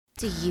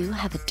Do you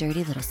have a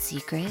dirty little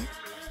secret?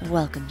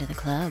 Welcome to the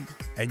club.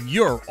 And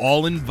you're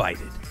all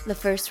invited. The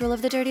first rule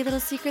of the Dirty Little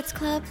Secrets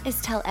Club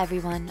is tell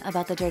everyone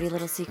about the Dirty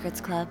Little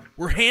Secrets Club.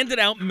 We're handing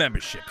out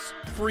memberships,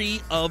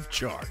 free of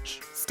charge.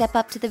 Step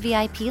up to the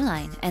VIP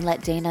line and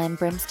let Dana and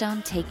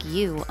Brimstone take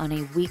you on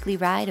a weekly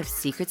ride of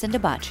secrets and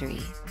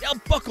debauchery. Now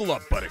buckle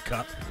up,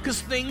 Buttercup,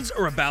 because things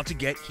are about to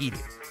get heated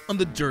on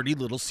the Dirty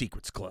Little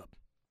Secrets Club.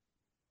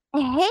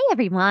 Hey,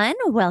 everyone.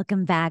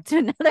 Welcome back to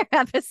another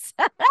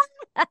episode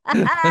of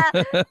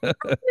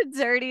the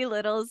Dirty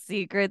Little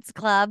Secrets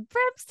Club.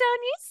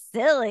 Brimstone, you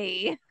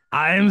silly.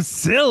 I'm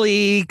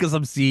silly because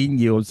I'm seeing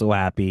you. I'm so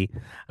happy.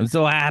 I'm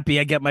so happy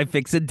I get my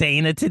fix of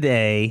Dana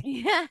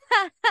today.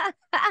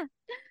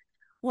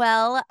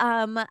 Well,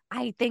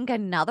 I think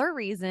another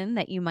reason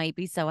that you might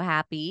be so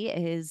happy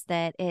is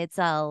that it's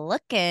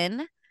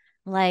looking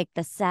like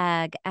the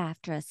SAG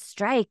after a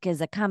strike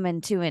is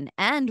coming to an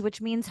end,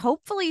 which means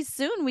hopefully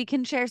soon we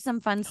can share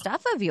some fun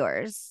stuff of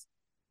yours.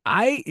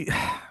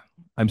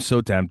 I'm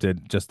so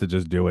tempted just to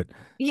do it.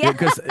 Yeah.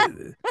 Because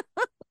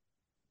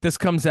this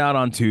comes out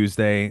on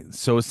Tuesday.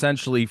 So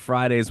essentially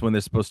Friday is when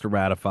they're supposed to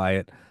ratify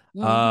it.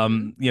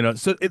 Mhm.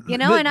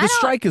 The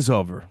strike is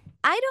over.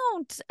 I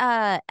don't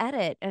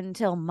edit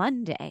until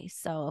Monday,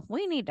 so if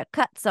we need to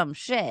cut some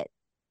shit,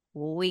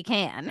 we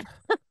can.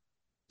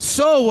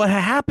 So what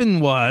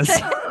happened was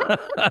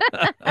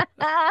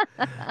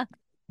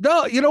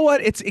no, you know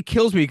what? It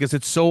kills me because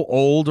it's so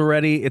old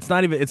already. It's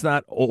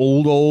not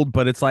old,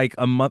 but it's like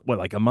a month,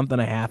 like a month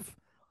and a half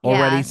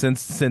already Yeah.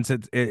 since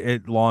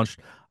it launched.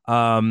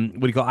 What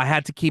do you call? I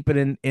had to keep it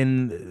in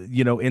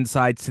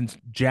inside since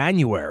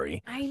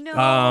January. I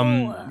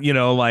know.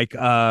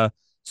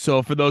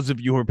 So for those of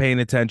you who are paying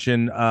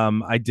attention,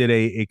 I did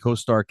a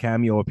co-star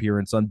cameo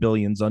appearance on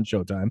Billions on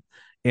Showtime.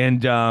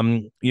 And,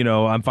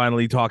 I'm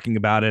finally talking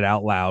about it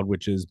out loud,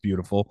 which is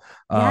beautiful.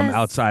 Yes.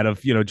 Outside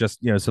of,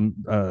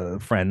 some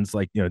friends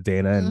like,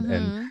 Dana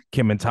and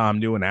Kim and Tom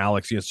knew and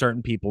Alex,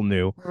 certain people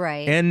knew.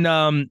 Right.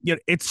 And,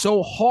 it's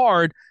so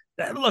hard.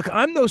 Look,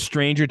 I'm no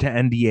stranger to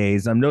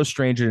NDAs. I'm no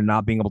stranger to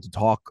not being able to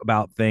talk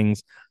about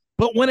things.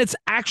 But when it's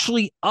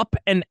actually up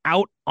and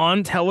out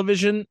on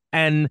television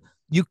and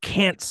you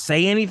can't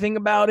say anything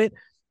about it,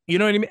 you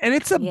know what I mean? And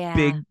it's a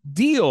big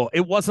deal.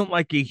 It wasn't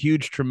like a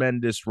huge,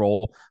 tremendous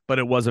role, but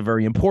it was a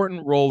very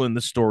important role in the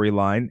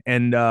storyline.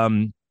 And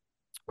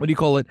what do you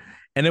call it?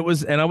 And I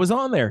was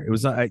on there. It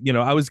was, I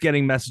was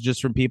getting messages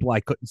from people.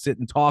 I couldn't sit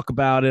and talk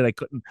about it. I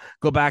couldn't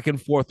go back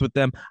and forth with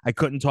them. I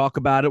couldn't talk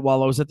about it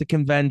while I was at the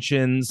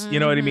conventions. You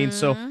know what I mean?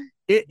 So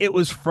it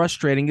was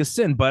frustrating as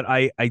sin, but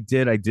I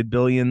did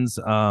Billions,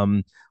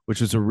 which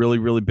was a really,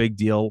 really big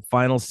deal.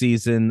 Final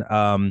season.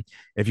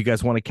 If you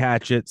guys want to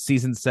catch it,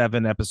 season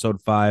 7,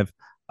 episode 5,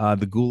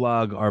 the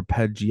Gulag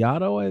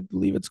Arpeggiato, I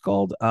believe it's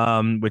called,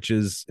 which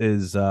is it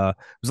was a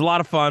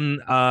lot of fun.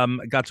 I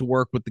got to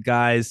work with the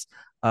guys,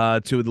 2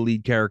 of the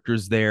lead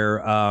characters there.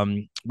 What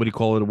do you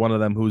call it? One of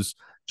them who's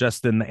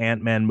just in the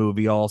Ant-Man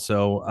movie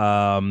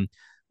also.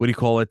 What do you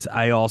call it?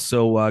 I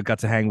also got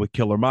to hang with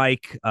Killer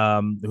Mike,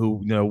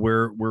 who,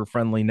 we're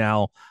friendly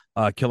now.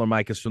 Killer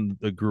Mike is from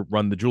the group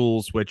Run the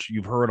Jewels, which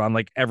you've heard on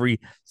like every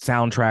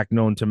soundtrack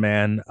known to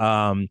man.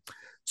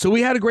 So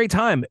we had a great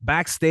time.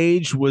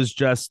 Backstage was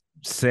just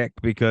sick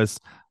because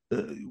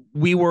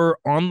we were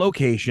on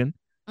location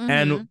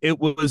and it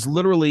was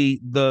literally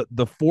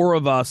the 4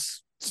 of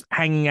us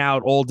hanging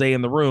out all day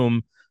in the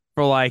room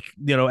for like,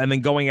 and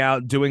then going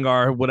out, doing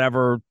our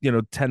whatever,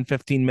 10,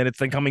 15 minutes,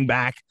 then coming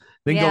back,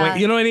 then going, what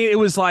I mean? It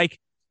was like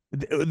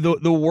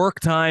the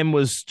work time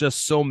was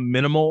just so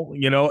minimal,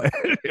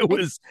 it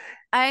was.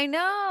 I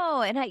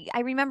know. And I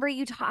remember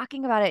you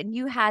talking about it and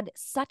you had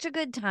such a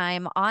good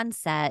time on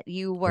set.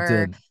 You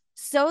were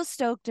so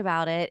stoked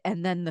about it.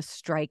 And then the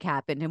strike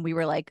happened and we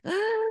were like,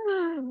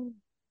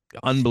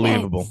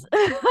 unbelievable.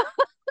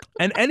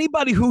 And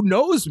anybody who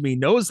knows me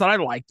knows that I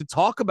like to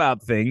talk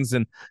about things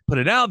and put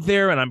it out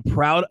there. And I'm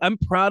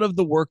proud of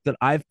the work that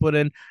I've put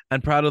in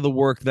and proud of the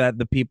work that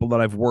the people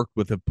that I've worked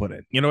with have put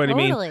in. You know what I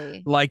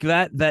mean? Like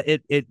that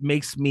it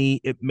makes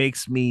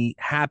me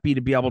happy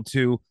to be able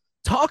to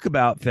talk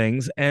about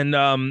things and,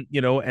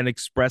 and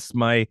express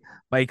my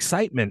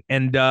excitement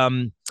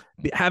and,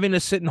 having to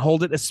sit and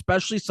hold it,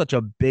 especially such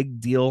a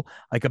big deal,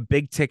 like a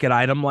big ticket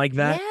item like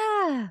that.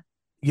 Yeah.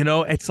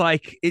 It's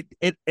like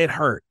it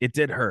hurt. It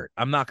did hurt.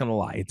 I'm not gonna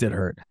lie, it did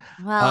hurt.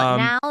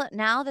 Well,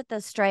 now that the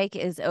strike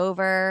is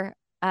over,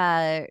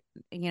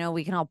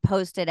 we can all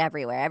post it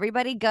everywhere.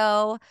 Everybody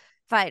go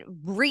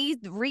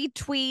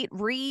retweet,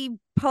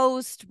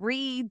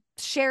 repost,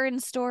 share in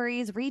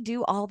stories,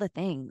 redo all the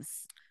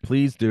things.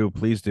 Please do.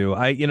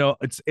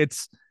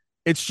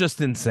 It's just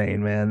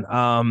insane, man.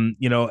 And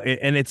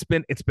it's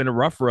been a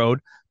rough road,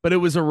 but it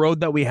was a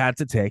road that we had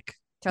to take.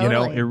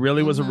 Totally. It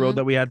really was a road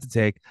that we had to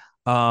take.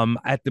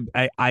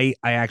 I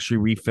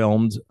actually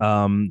refilmed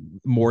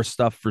more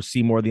stuff for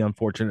Seymour the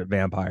Unfortunate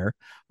Vampire,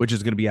 which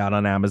is going to be out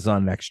on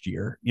Amazon next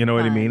year. You know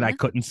what I mean? I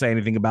couldn't say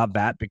anything about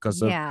that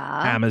because of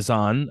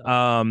Amazon.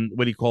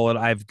 What do you call it?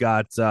 I've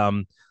got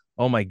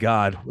Oh my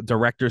God,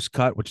 director's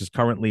cut, which is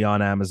currently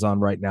on Amazon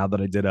right now.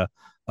 That I did a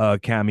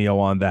cameo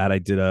on that. I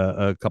did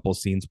a couple of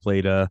scenes,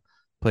 played a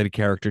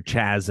character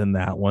Chaz in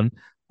that one.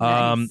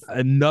 Nice.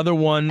 Another I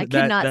one could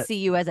that not that see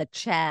you as a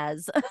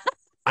Chaz.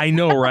 I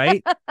know,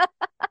 right?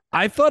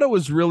 I thought it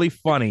was really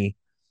funny.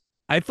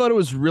 I thought it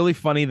was really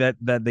funny that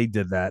they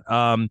did that.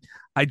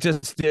 I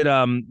just did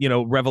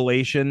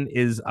Revelation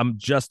is I'm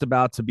just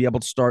about to be able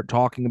to start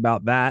talking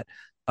about that.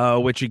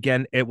 Which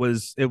again it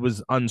was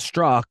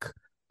unstruck,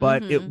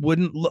 but it Hmm.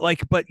 wouldn't look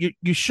like but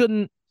you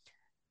shouldn't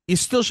you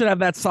still should have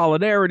that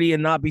solidarity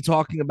and not be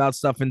talking about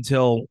stuff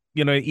until,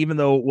 even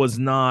though it was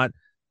not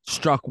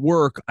struck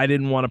work, I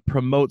didn't want to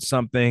promote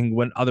something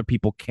when other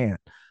people can't.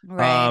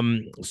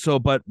 Right.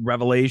 But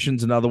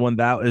Revelation's another one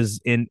that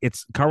is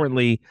it's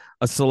currently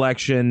a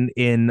selection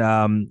in,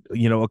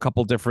 a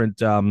couple different,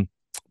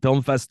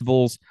 film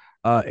festivals.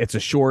 It's a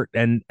short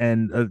and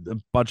a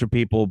bunch of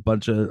people,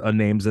 bunch of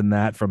names in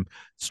that from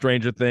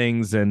Stranger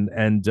Things and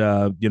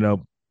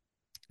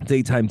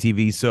daytime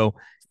TV. So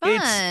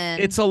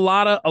it's Fun.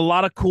 a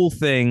lot of cool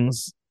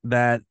things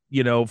that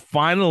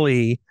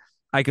finally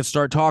I can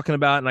start talking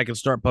about and I can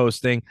start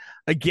posting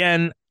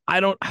again. I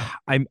don't.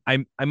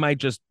 I might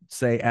just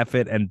say F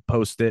it and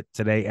post it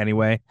today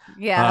anyway.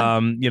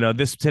 Yeah.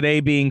 This today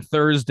being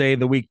Thursday,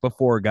 the week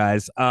before,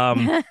 guys.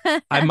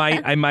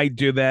 I might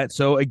do that.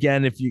 So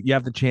again, if you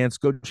have the chance,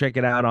 go check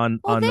it out on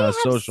Well, they have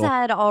social.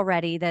 said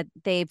already that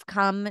they've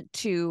come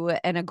to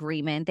an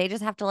agreement. They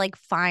just have to like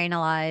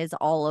finalize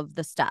all of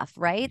the stuff,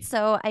 right?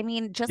 So, I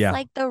mean, just Yeah,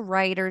 like the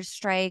writers'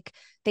 strike,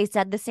 they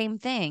said the same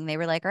thing. They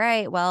were like, all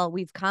right, well,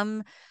 we've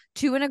come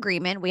to an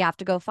agreement. We have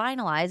to go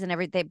finalize and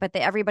everything. But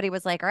everybody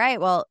was like, all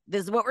right, well,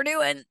 this is what we're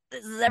doing.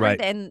 This is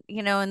right. everything,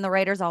 and the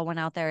writers all went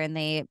out there and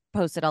they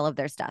posted all of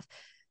their stuff.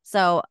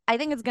 So I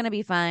think it's going to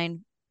be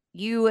fine.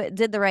 You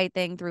did the right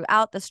thing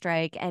throughout the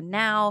strike, and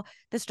now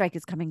the strike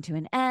is coming to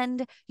an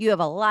end. You have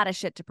a lot of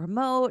shit to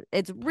promote.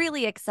 It's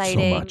really So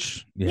exciting.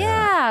 much. Yeah,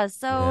 Yeah.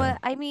 So, yeah.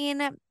 I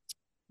mean,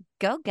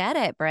 go get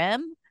it,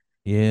 Brim.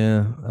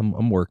 Yeah,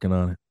 I'm working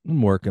on it.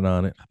 I'm working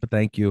on it. But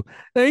thank you.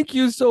 Thank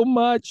you so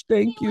much.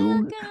 Thank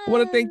you. I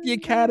want to thank the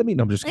Academy.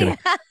 No, I'm just kidding.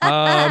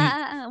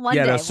 Um One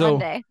yeah, no, day, one so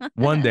day.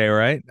 one day,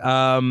 right?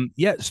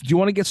 Yes, do you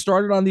want to get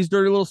started on these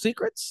dirty little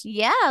secrets?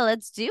 Yeah,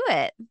 let's do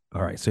it.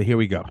 All right, so here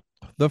we go.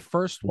 The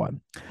first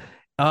one.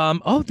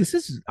 This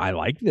is I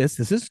like this.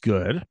 This is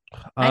good.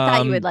 I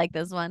thought you would Um like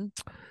this one.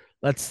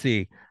 let's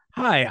see.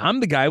 Hi, I'm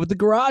the guy with the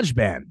garage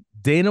band.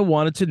 Dana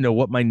wanted to know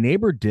what my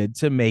neighbor did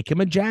to make him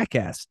a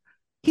jackass.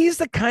 He's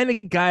the kind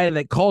of guy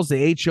that calls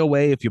the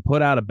HOA if you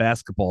put out a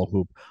basketball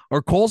hoop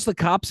or calls the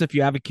cops if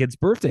you have a kid's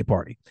birthday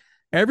party.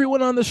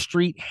 Everyone on the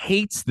street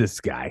hates this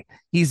guy.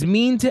 He's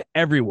mean to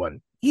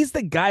everyone. He's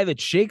the guy that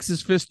shakes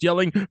his fist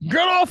yelling,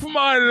 "Get off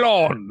my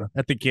lawn!"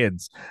 at the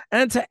kids.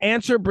 And to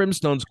answer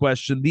Brimstone's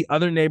question, the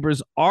other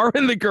neighbors are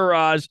in the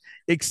garage,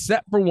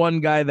 except for one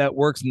guy that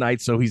works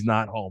nights, so he's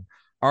not home.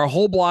 Our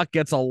whole block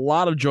gets a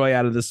lot of joy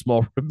out of this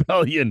small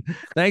rebellion.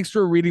 Thanks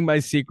for reading my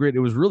secret. It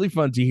was really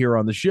fun to hear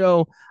on the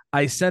show.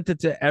 I sent it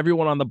to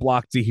everyone on the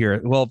block to hear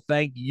it. Well,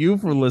 thank you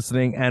for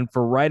listening and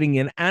for writing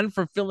in and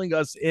for filling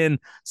us in.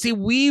 See,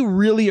 we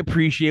really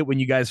appreciate when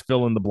you guys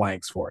fill in the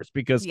blanks for us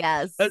because,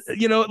 Yes.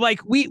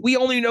 like we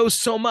only know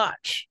so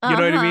much. You know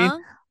what I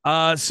mean?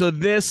 Uh-huh. So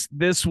this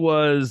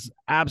was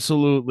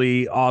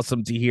absolutely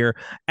awesome to hear,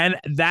 and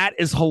that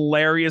is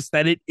hilarious.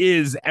 That it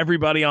is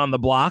everybody on the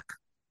block.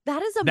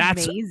 That is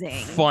That's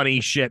amazing. funny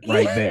shit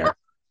right there.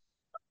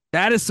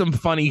 That is some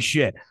funny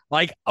shit.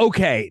 Like,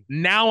 okay,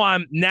 now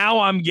I'm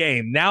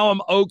game. Now I'm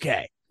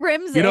okay.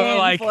 Brim's in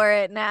Like for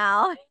it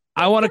now.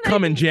 I want to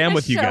come and Gonna jam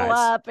with you show guys.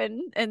 up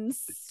and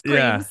scream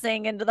Yeah,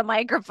 sing into the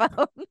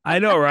microphone. I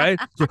know, right?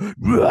 So,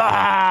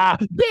 "Rah,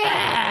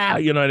 bah,"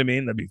 you know what I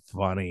mean? That'd be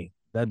funny.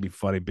 That'd be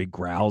funny, big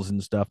growls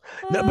and stuff.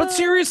 No, but Uh,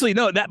 seriously,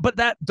 no,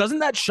 that doesn't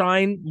that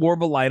shine more of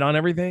a light on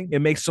everything? It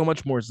makes so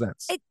much more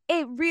sense.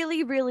 it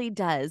really, really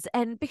does.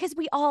 And because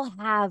we all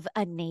have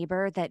a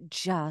neighbor that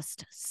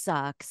just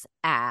sucks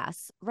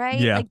ass, right?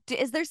 Yeah. Like,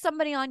 is there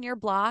somebody on your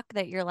block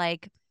that you're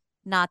like,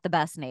 not the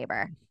best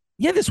neighbor?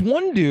 Yeah, this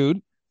one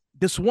dude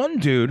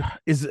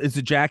is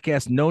a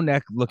jackass, no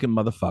neck looking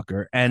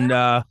motherfucker. And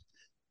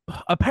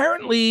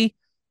apparently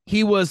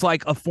he was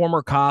like a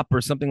former cop or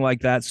something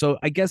like that. So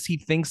I guess he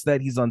thinks that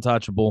he's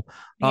untouchable.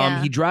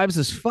 Yeah. He drives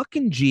this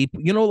fucking Jeep.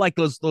 Like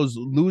those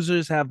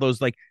losers have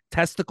those like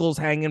testicles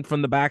hanging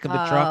from the back of the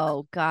truck.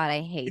 Oh God,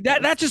 I hate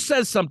That those. just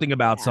says something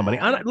about somebody.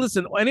 Yeah.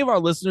 Listen, any of our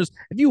listeners,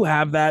 if you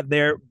have that,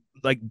 there,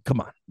 like, come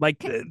on, like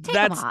Take them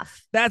that's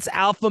off. that's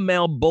alpha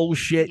male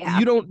bullshit.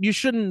 Yeah. You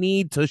shouldn't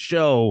need to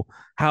show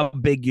how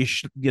big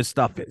your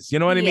stuff is. You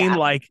know what I mean? Yeah.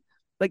 Like,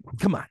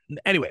 come on.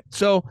 Anyway,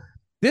 so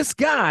this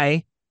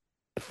guy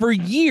for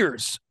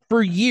years,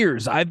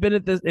 I've been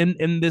at this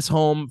in this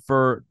home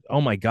for,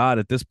 oh my God,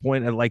 at this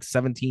point at like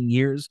 17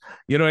 years.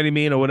 You know what I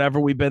mean, or whatever.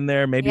 We've been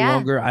there, maybe Yeah.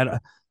 longer.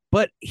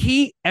 But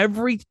he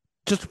every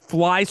just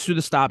flies through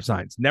the stop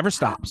signs, never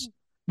stops.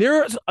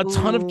 There's a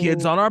ton of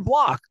kids on our Ooh.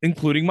 block,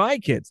 including my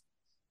kids.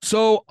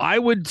 So I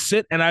would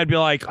sit and I'd be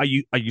like, "Are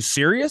you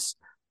serious?"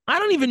 I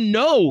don't even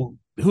know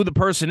who the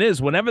person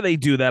is. Whenever they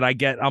do that,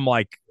 I'm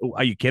like,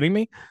 are you kidding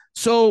me?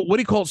 So what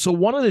do you call it? So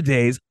one of the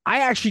days, I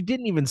actually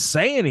didn't even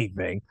say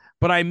anything,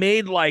 but I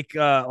made like,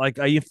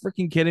 are you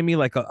freaking kidding me?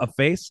 Like a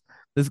face.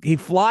 He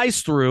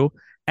flies through,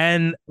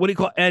 and what do you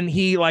call it? And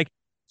he like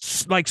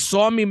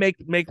saw me make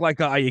like,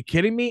 are you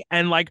kidding me?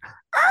 And like,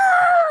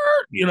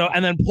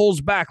 and then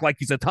pulls back like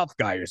he's a tough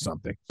guy or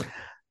something.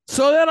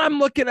 So then I'm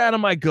looking at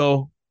him, I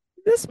go,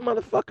 this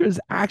motherfucker is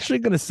actually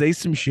gonna say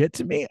some shit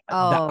to me.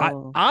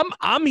 Oh.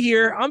 I'm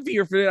here. I'm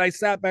here for it. I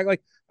sat back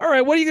like, all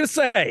right, what are you gonna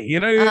say?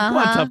 Come on,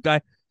 Uh-huh. tough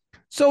guy.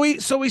 So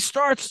he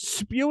starts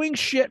spewing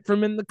shit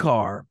from in the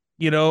car,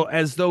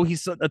 as though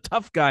he's a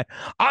tough guy.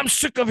 I'm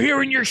sick of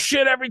hearing your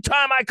shit every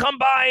time I come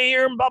by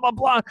here, and blah blah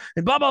blah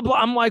and blah blah blah.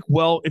 I'm like,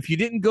 well, if you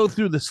didn't go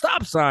through the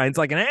stop signs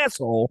like an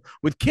asshole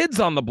with kids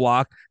on the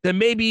block, then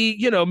maybe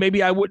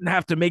I wouldn't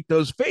have to make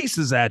those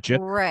faces at you,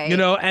 Right.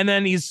 And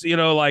then he's,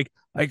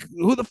 like,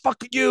 who the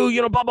fuck are you?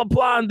 Blah blah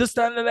blah, and this,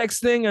 that, and the next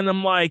thing. And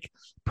I'm like,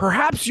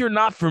 perhaps you're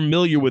not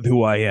familiar with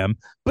who I am,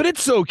 but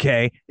it's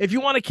okay. If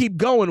you want to keep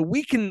going,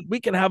 we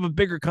can have a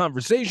bigger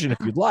conversation if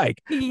you'd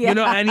like. Yeah.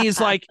 And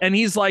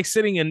he's like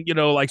sitting and,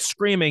 like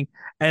screaming.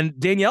 And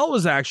Danielle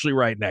was actually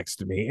right next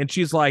to me, and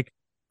she's like,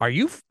 are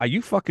you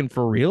fucking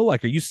for real?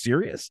 Like, are you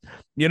serious?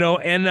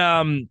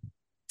 And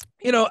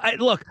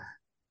look,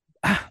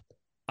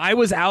 I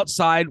was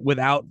outside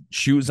without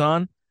shoes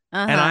on.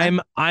 And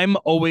Uh-huh. I'm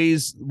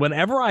always,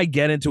 whenever I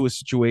get into a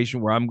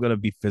situation where I'm going to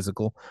be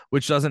physical,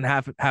 which doesn't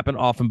happen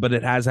often, but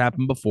it has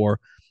happened before.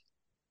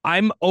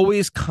 I'm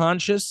always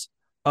conscious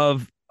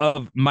of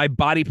my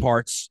body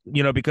parts,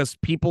 because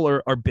people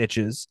are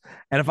bitches.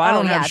 And if I Oh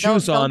don't have yeah, they'll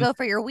shoes they'll on, go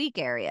for your weak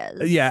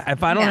areas. yeah,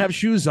 if I don't Yeah. have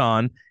shoes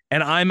on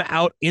and I'm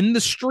out in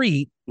the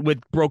street with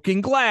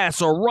broken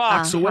glass or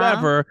rocks or Uh-huh.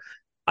 whatever,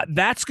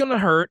 that's going to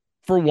hurt,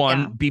 for one,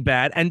 Yeah. be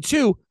bad. And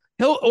two,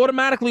 he'll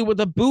automatically with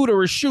a boot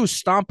or a shoe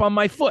stomp on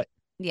my foot.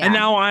 And Yeah.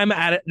 now I'm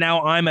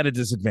at a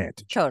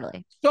disadvantage.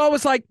 Totally. So I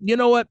was like, you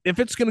know what? If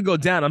it's going to go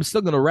down, I'm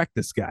still going to wreck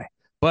this guy.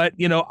 But,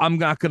 I'm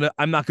not going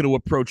to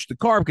approach the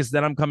car, because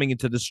then I'm coming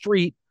into the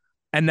street,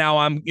 and now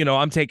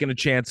I'm taking a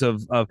chance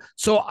of.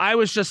 So I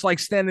was just like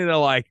standing there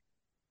like,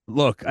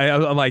 look,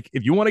 I'm like,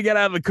 if you want to get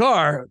out of the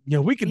car,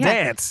 we can Yeah.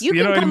 dance. You You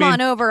know can what I come mean?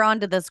 on over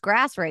onto this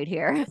grass right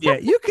here. Yeah,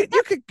 you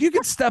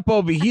could step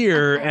over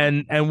here,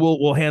 and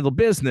we'll handle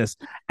business.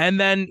 And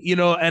then,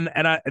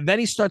 then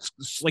he starts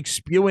like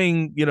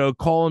spewing,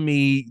 calling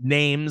me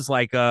names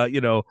like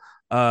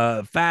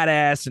fat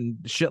ass and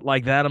shit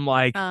like that. I'm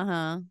like,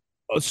 Uh-huh.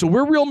 oh, so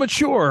we're real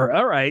mature.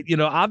 All right,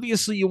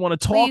 obviously you want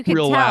to Well, talk you could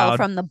real tell loud.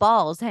 from the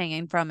balls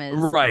hanging from his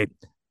Right.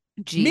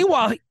 Jeep.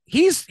 Meanwhile,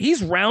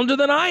 he's rounder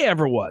than I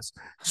ever was.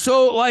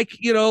 So like,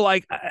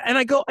 and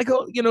I go,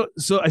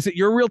 so I said,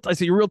 you're a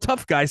real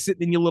tough guy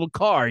sitting in your little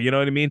car. You know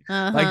what I mean?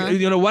 Like,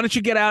 Uh-huh. why don't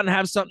you get out and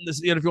have something to,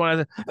 if you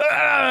want to,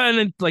 and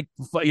then like,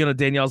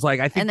 Danielle's like,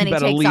 I And think you then he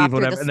better takes leave, off through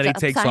the whatever. And then he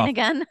stop takes sign off.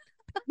 again.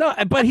 No,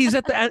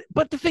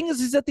 but the thing is,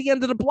 he's at the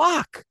end of the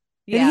block,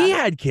 and he Yeah.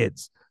 had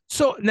kids.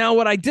 So now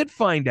what I did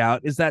find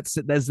out is that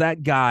there's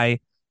that guy.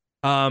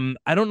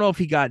 I don't know if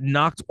he got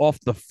knocked off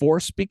the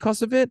force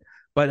because of it,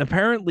 but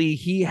apparently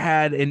he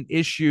had an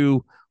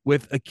issue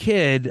with a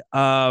kid,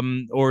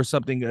 or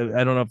something.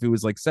 I don't know if it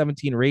was like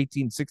 17 or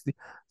 18, 16.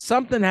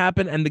 Something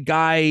happened, and the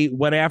guy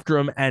went after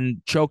him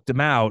and choked him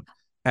out.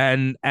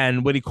 And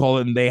what do you call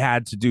it? And they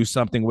had to do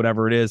something,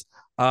 whatever it is.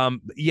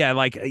 Yeah,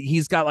 like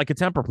he's got like a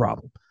temper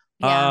problem.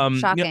 Yeah. You know,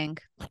 Shocking.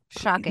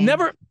 Shocking.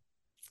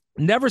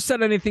 never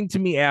said anything to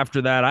me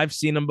after that. I've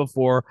seen him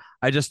before.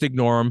 I just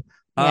ignore him.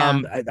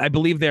 Yeah. I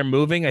believe they're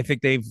moving. I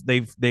think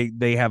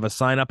they have a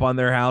sign up on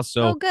their house.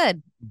 Oh, So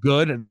good.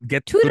 good.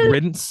 Get good Toodaloo,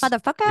 riddance.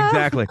 motherfucker.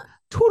 Exactly.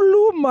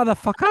 Toodaloo,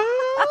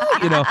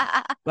 motherfucker. You know,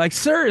 like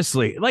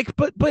seriously. Like,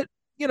 but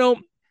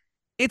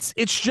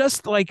it's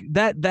just like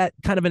that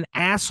kind of an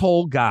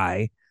asshole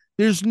guy.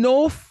 There's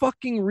no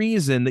fucking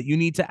reason that you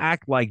need to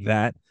act like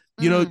that.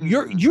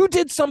 You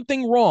did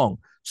something wrong.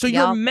 So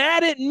you're Yep.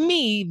 mad at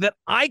me that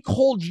I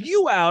called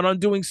you out on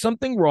doing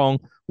something wrong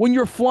when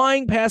you're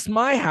flying past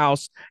my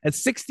house at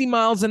 60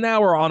 miles an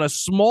hour on a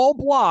small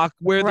block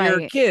where there are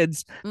Right.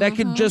 kids that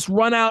could just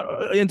run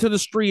out into the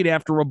street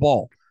after a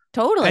ball. And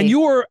Totally.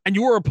 you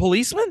were a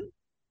policeman?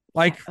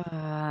 Like, you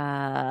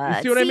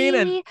see what I mean?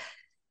 And See,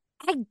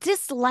 I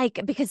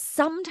dislike because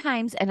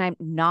sometimes, and I'm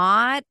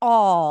not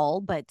all,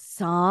 but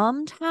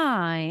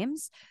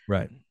sometimes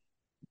right.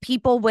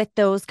 people with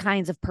those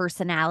kinds of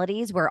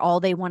personalities where all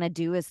they want to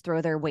do is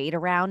throw their weight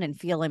around and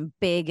feeling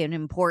big and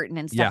important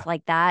and stuff Yeah.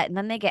 like that. And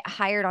then they get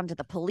hired onto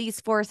the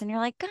police force, and you're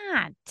like,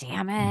 God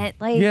damn it.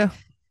 Like, Yeah.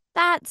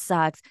 that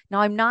sucks.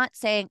 Now, I'm not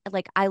saying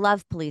like I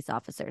love police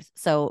officers,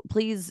 so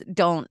please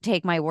don't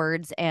take my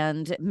words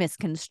and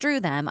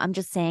misconstrue them. I'm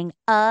just saying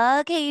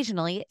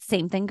occasionally,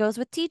 same thing goes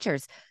with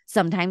teachers.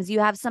 Sometimes you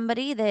have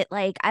somebody that,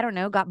 like, I don't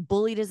know, got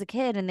bullied as a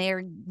kid and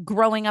they're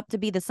growing up to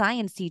be the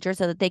science teacher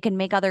so that they can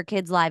make other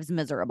kids' lives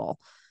miserable.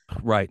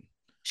 Right.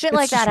 Shit It's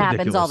like that just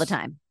happens all the ridiculous.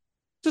 time.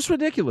 Just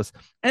ridiculous.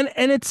 And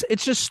it's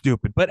just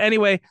stupid. But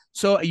anyway,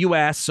 so you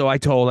asked, so I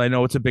told. I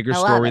know it's a bigger I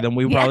love story it. than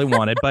we Yeah. probably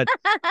wanted, but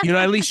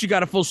at least you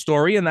got a full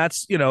story, and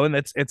that's and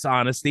it's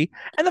honesty.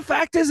 And the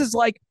fact is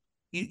like,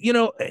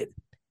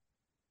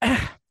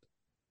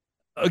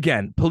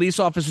 again, police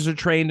officers are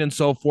trained and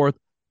so forth.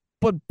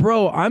 But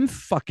bro, I'm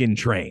fucking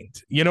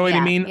trained. You know what I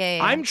Yeah. mean? Yeah.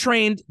 Yeah. I'm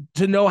trained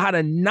to know how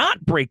to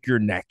not break your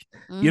neck.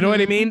 You know what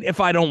I Mm-hmm. mean? If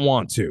I don't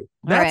want to. All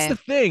That's the right.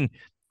 thing.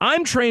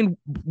 I'm trained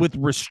with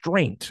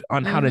restraint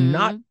on how to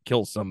not Mm-hmm.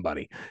 kill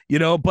somebody,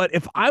 but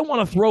if I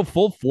want to throw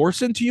full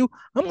force into you,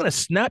 I'm going to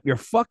snap your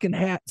fucking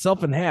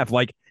self in half.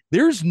 Like,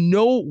 there's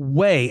no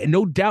way and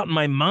no doubt in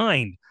my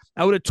mind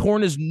I would have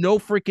torn his no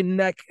freaking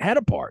neck head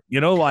apart,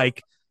 Would have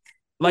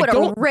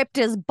don't, ripped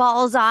his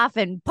balls off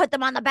and put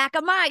them on the back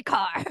of my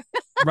car.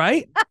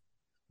 right?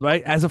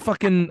 Right, as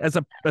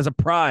a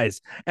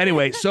prize.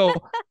 Anyway, so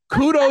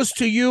kudos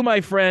to you,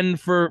 my friend,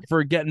 for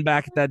getting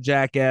back at that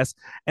jackass.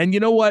 And you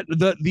know what,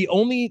 the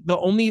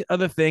only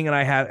other thing, and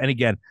I have, and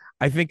again,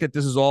 I think that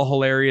this is all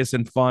hilarious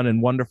and fun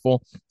and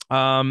wonderful.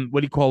 What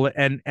do you call it?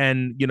 And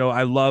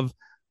I love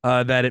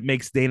that it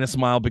makes Dana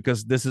smile,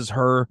 because this is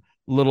her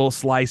little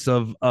slice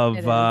of It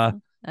is. I love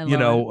it. Petty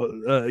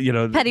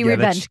yeah, that's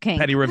revenge king.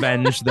 petty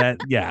revenge. That,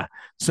 yeah,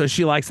 so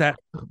she likes that.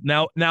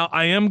 Now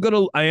I am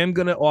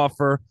gonna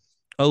offer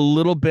a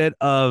little bit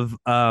of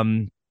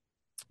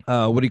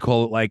what do you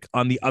call it, like,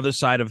 on the other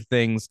side of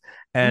things,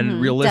 and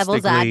Devil's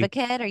realistically,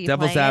 advocate. Are you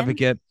devil's playing?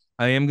 advocate.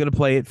 I am going to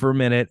play it for a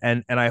minute,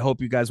 and I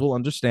hope you guys will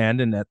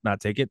understand and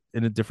not take it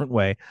in a different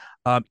way.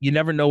 You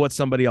never know what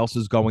somebody else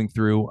is going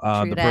through.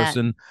 True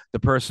that. The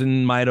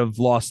person might have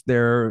lost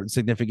their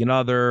significant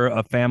other,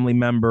 a family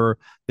member,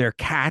 their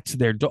cat,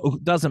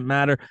 doesn't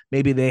matter.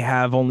 Maybe they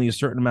have only a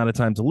certain amount of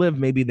time to live.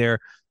 Maybe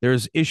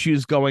there's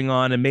issues going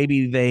on, and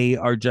maybe they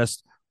are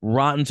just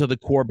rotten to the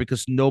core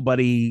because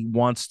nobody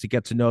wants to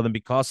get to know them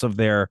because of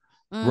their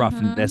Mm-hmm.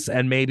 roughness.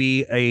 And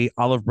maybe a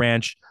olive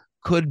branch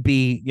could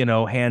be,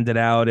 handed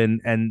out,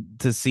 and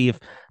to see if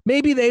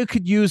maybe they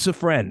could use a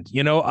friend,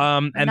 and Knock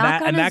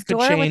that on and his that could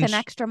door with an change.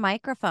 extra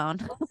microphone.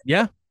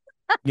 Yeah,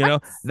 that See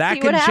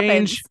what could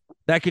change. happens.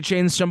 That could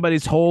change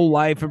somebody's whole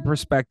life and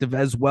perspective,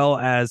 as well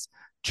as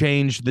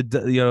change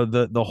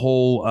the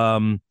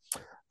whole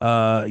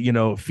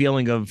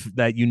feeling of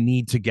that you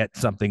need to get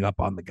something up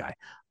on the guy.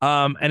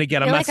 And I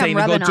again, I'm feel not like I'm saying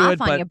to go rubbing do off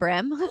it, on but you,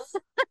 Brim.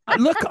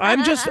 look,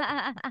 I'm just,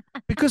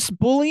 because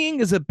bullying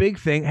is a big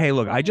thing. Hey,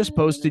 look, I just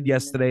posted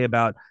yesterday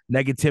about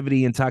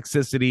negativity and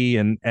toxicity,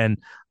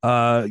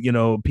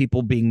 and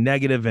people being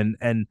negative,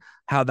 and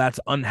how that's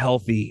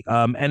unhealthy.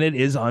 And it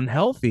is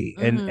unhealthy.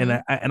 And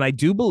Mm-hmm. I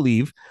do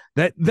believe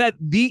that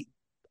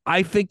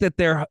I think that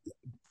their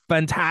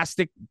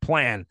fantastic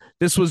plan.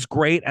 This was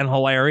great and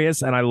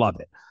hilarious, and I love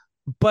it.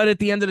 But at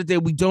the end of the day,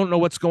 we don't know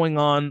what's going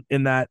on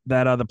in that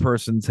other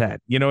person's head.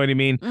 You know what I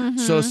mean? So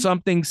Mm-hmm.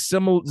 something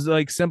similar,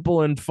 like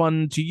simple and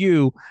fun to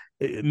you,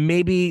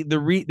 maybe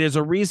there's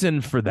a reason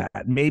for that.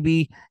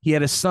 Maybe he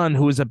had a son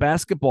who was a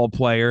basketball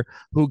player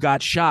who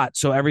got shot,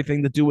 so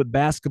everything to do with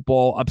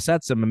basketball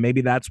upsets him, and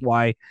maybe that's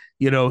why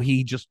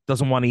he just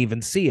doesn't want to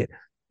even see it.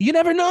 You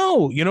never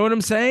know. You know what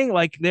I'm saying?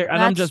 Like, there,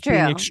 and I'm That's just being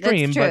true. That's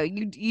extreme, true.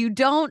 but You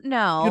don't you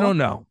know. don't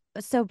know.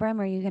 So, Brim,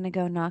 are you gonna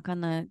go knock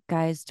on the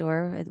guy's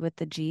door with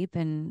the Jeep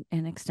and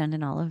extend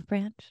an olive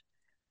branch?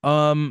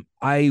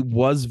 I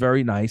was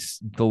very nice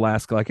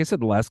like I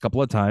said, the last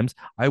couple of times.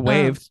 I Oh.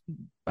 waved.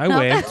 I Okay.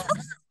 waved.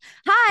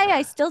 Hi,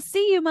 I still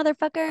see you,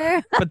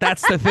 motherfucker. But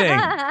that's the thing.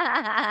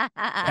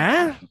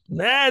 Eh?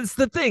 That's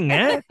the thing,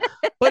 eh?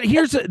 But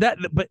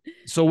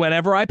so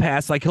whenever I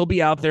pass, like, he'll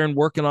be out there and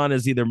working on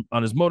either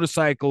on his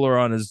motorcycle or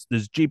on his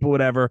Jeep or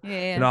whatever.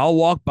 Yeah. I'll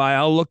walk by,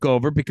 I'll look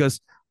over, because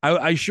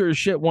I sure as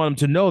shit want him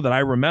to know that I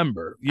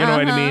remember. You know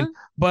what I mean? Uh-huh.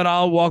 But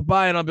I'll walk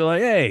by and I'll be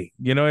like, hey,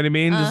 you know what I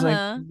mean? Just like,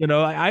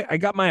 Uh-huh. I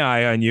got my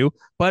eye on you,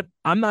 but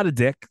I'm not a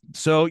dick.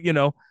 So,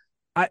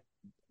 I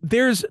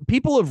there's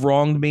people have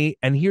wronged me,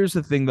 and here's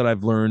the thing that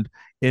I've learned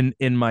in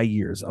my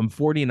years. I'm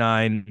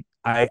 49.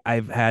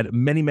 I've had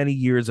many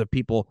years of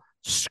people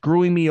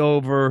screwing me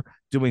over,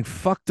 doing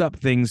fucked up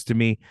things to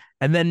me,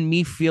 and then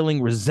me feeling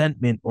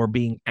resentment or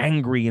being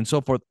angry and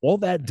so forth. All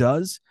that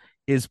does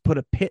is put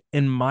a pit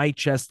in my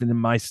chest and in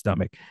my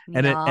stomach,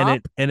 and it and it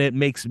Yup. and it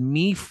makes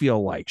me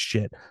feel like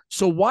shit.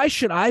 So why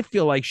should I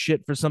feel like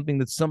shit for something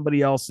that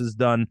somebody else has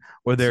done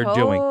or they're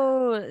doing?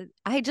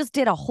 I just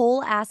did a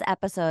whole ass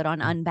episode on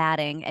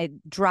unbatting.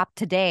 It dropped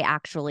today,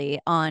 actually,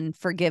 on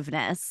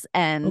forgiveness. Oh,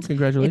 And it's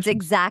congratulations.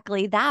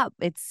 exactly that.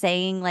 It's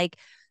saying, like,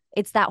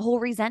 it's that whole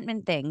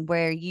resentment thing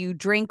where you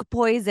drink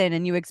poison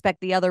and you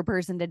expect the other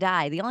person to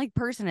die. The only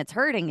person it's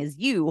hurting is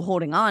you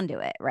holding on to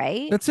it,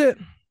 right? That's it.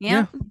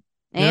 Yep. Yeah.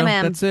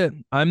 Amen. That's it.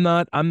 I'm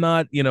not,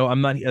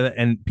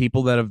 and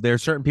people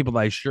there's certain people that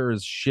I sure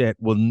as shit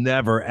will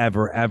never,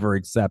 ever, ever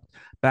accept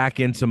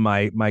back into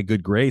my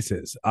good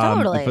graces, for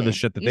the Totally.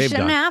 shit that You they've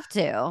shouldn't done. have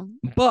to.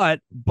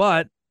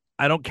 But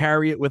I don't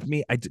carry it with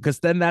me. Because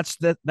then that's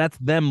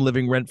them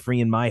living rent free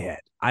in my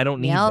head. I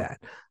don't need Yep. that.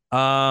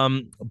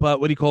 But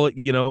what do you call it?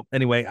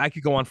 Anyway, I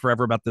could go on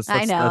forever about this. I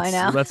Let's know, I let's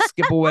know. let's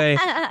skip away.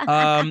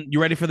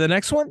 You ready for the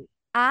next one?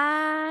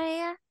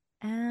 I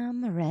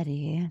am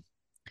ready.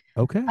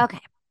 Okay. Okay.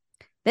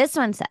 This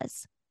one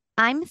says,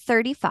 I'm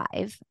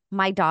 35.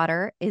 My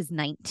daughter is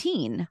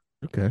 19.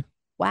 Okay.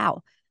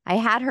 Wow. I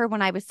had her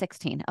when I was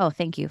 16. Oh,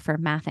 thank you for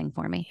mathing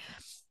for me.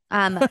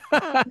 Um,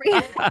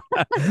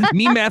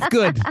 Me math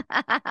good.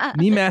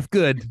 Me math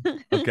good.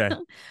 Okay.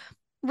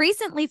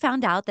 recently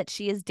found out that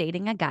she is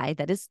dating a guy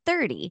that is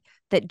 30,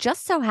 that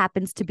just so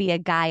happens to be a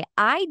guy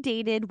I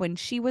dated when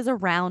she was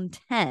around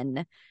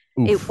 10.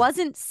 It Oof.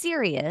 wasn't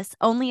serious,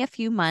 only a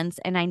few months,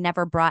 and I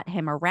never brought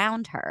him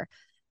around her.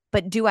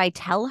 But do I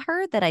tell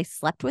her that I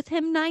slept with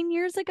him 9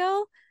 years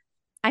ago?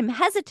 I'm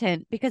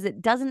hesitant because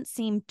it doesn't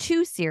seem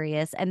too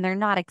serious and they're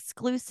not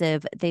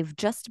exclusive. They've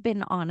just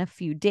been on a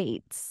few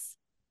dates.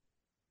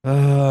 Boy,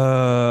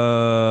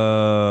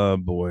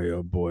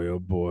 oh boy, oh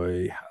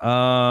boy.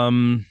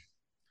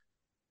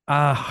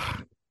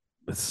 Ah,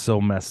 it's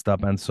so messed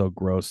up and so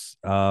gross.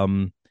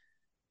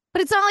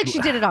 But it's not like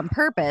she did it on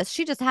purpose.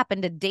 She just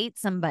happened to date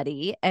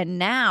somebody. And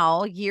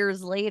now,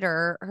 years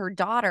later, her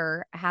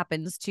daughter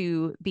happens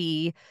to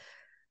be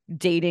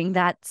dating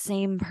that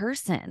same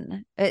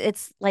person.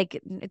 It's like,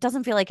 it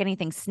doesn't feel like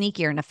anything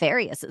sneaky or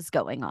nefarious is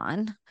going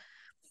on.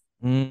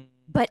 mm,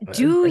 But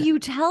do you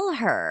tell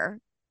her?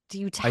 Do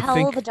you I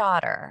tell the think,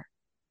 daughter?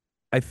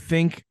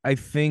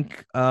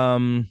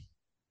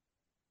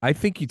 I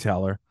think you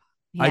tell her.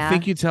 I Yeah.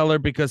 think you tell her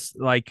because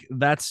like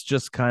that's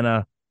just kind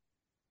of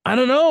I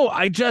don't know.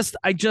 I just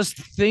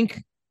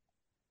think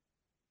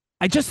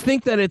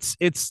that it's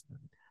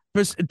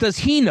does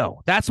he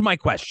know? That's my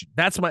question.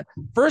 That's my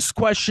first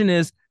question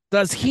is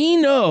does he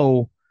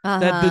know Uh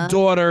that the huh.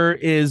 daughter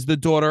is the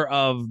daughter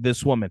of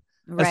this woman?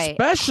 Right.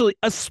 Especially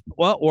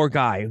well, or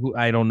guy who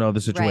I don't know the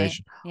Right.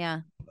 situation.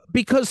 Yeah.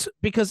 Because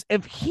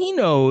if he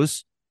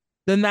knows,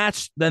 then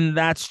that's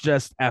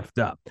just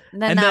effed up.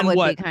 Then And that then would be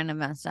what? kind of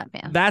messed up.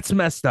 Yeah. That's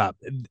messed up.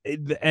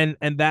 And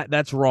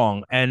that's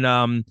wrong.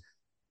 And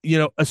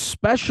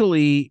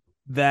especially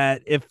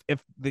that if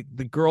the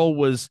girl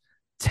was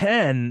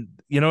 10,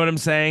 you know what I'm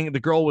saying? The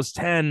girl was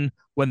 10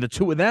 when the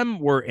two of them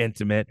were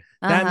intimate.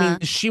 Uh That huh.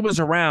 means she was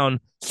around.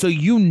 So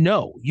you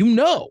know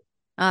what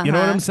I'm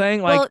Uh-huh.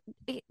 saying? Well,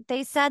 Like,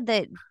 they said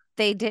that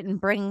they didn't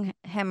bring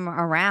him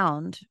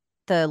around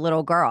the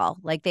little girl.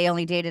 Like they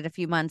only dated a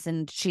few months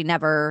and she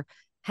never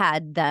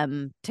had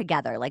them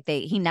together. Like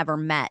he never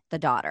met the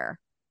daughter.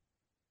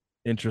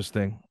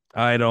 interesting.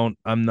 I'm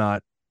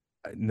not,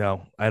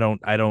 no, I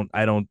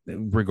don't,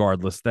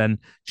 regardless, then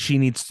she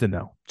needs to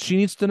know. She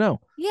needs to know.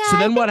 Yeah, So I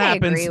then think what I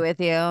agree happens? with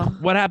you.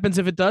 What happens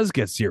if it does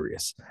get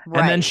serious?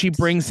 And then she Right.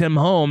 brings him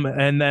home,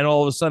 and then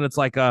all of a sudden it's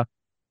like oh,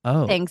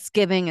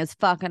 Thanksgiving is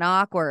fucking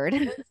awkward.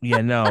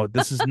 yeah, no,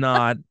 this is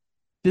not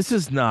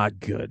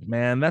good,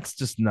 man. That's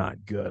just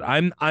not good.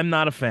 I'm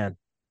not a fan.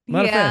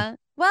 Not a fan. Yeah.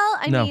 Well,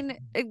 I No. mean,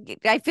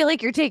 I feel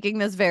like you're taking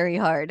this very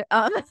hard.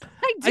 I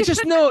I do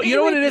just know, you agree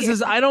know what with it you.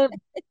 is I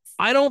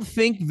don't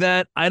think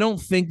that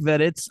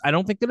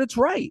it's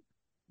right.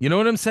 You know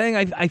what I'm saying?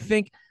 I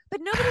think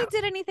But nobody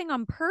did anything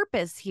on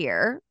purpose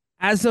here.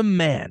 as a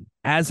man,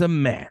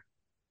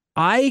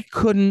 I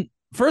couldn't.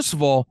 First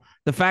of all,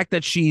 the fact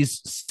that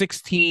she's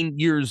 16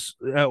 years,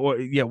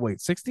 yeah,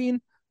 wait,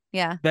 16?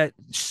 Yeah. That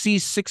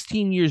she's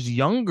 16 years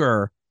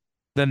younger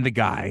than the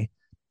guy.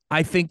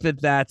 I think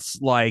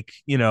that's like,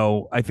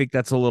 I think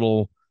that's a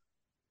little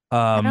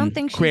I don't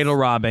think cradle she's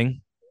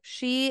robbing.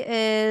 she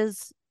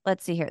is,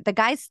 let's see here. The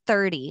guy's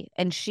 30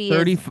 and she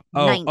 30. is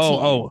Oh, oh, 19.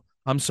 oh.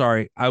 I'm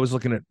sorry. I was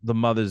looking at the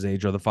mother's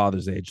age or the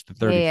father's age, the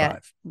Yeah, yeah.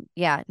 35.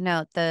 Yeah,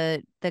 no,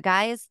 the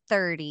guy is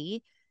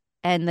 30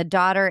 and the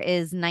daughter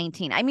is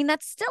 19. I mean,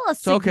 that's still a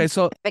So, okay.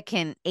 So,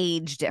 significant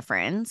age what is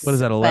difference,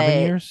 that, 11 but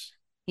years?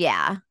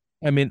 yeah.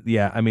 I mean,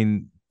 yeah. I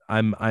mean,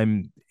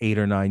 I'm 8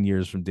 or 9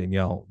 years from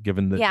Danielle,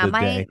 given the, Yeah, the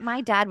my day.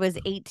 my dad was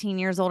 18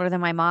 years older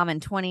than my mom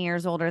and 20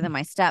 years older than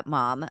my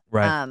stepmom.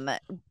 Right.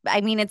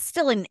 I mean it's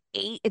still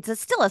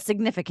a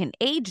significant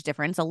age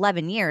difference,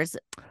 11 years,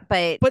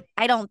 but But,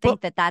 I don't but,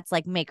 think that that's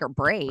like make or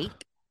break.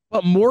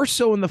 but more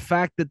so in the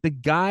fact that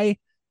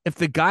if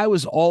the guy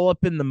was all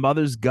up in the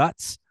mother's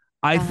guts,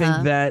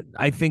 Uh-huh.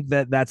 I think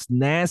that that's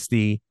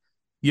nasty.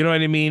 You know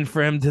what I mean?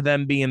 For him to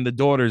then be in the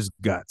daughter's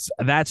guts.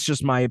 That's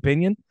just my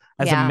opinion.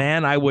 As a Yeah.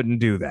 man, I wouldn't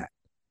do that.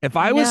 If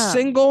I was No.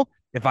 single,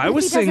 if I What if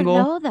was he doesn't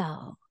single, know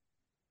though?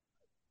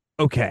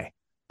 okay,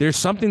 there's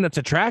something that's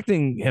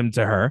attracting him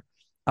to her.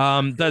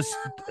 Does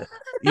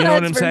you know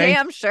what That's I'm for saying?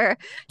 damn sure.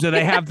 Do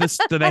they have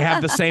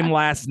the same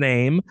last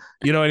name?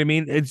 You know what I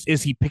mean?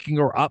 Is he picking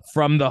her up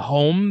from the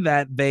home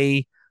that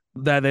they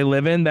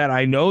live in? That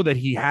I know that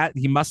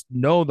he must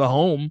know the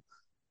home.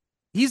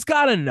 He's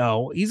got to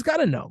know.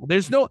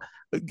 There's no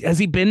has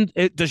he been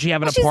does she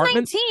have an Well, she's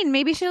apartment? 19.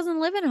 Maybe she doesn't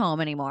live at home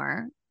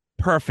anymore.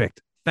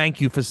 Perfect.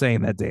 Thank you for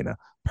saying that, Dana.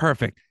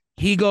 Perfect.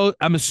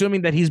 I'm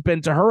assuming that he's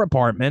been to her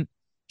apartment.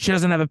 She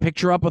doesn't have a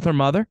picture up with her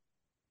mother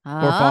or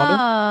father.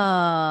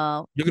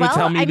 Oh. You're going to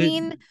tell Well, me I that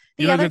mean,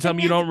 You're The not other gonna tell thing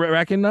me you is, don't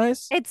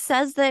recognize? it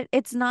says that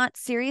it's not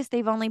serious.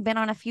 They've only been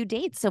on a few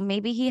dates, so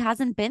maybe he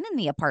hasn't been in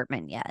the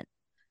apartment yet.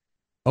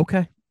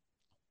 Okay.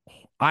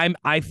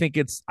 I think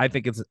it's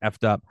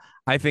effed up.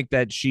 I think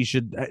that she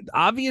should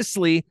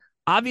obviously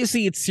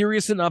it's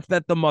serious enough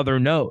that the mother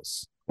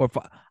knows.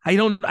 I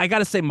don't I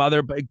gotta say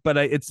mother, but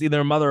it's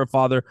either a mother or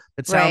father.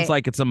 It sounds Right.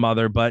 like it's a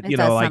mother, but It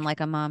does sound like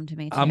a mom to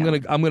me too. I'm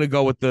gonna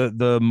go with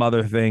the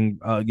mother thing,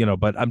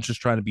 but I'm just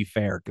trying to be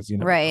fair because you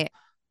never Right.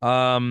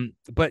 know.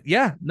 But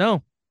yeah,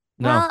 no,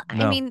 no, Well, I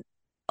no, mean,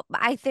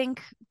 I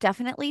think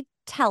definitely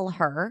tell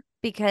her yeah,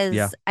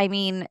 because I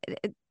mean,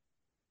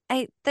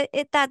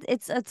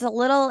 it's a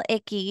little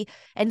icky,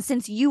 and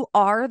since you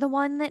are the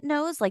one that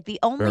knows, like the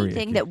only very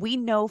thing icky. that we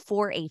know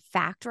for a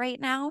fact right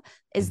now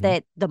is Hmm.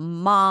 that the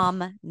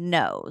mom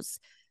knows.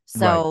 Right,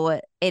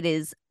 So it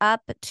is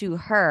up to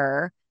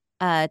her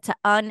to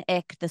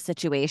un-ick the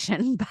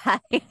situation by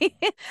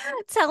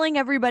telling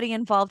everybody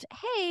involved,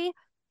 hey,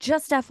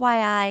 just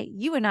FYI,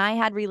 you and I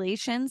had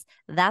relations.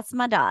 That's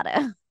my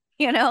daughter.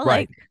 right,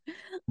 Like,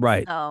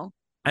 right. so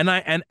And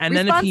then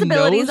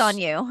responsibilities on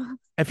you.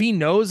 if he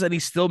knows that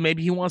he's still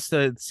maybe he wants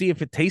to see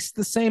if it tastes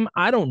the same.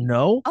 I don't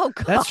know. Oh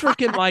That's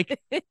freaking God. like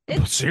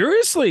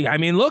seriously. I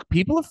mean, look,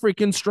 people are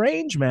freaking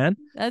strange, man.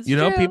 That's true.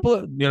 Some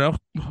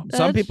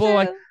That's people are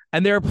like, true.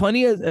 and there are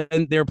plenty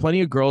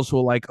of girls who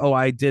are like, oh,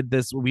 I did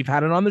this. We've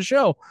had it on the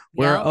show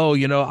where, Yep.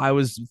 oh, I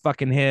was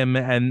fucking him,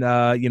 and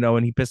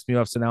and he pissed me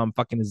off, so now I'm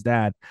fucking his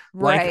dad.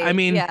 Like, I Right.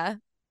 mean, Yeah.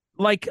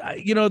 like,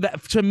 that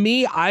to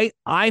me,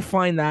 I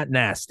find that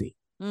nasty.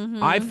 I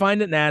Mm-hmm.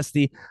 find it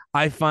nasty.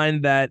 I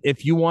find that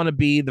if you want to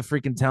be the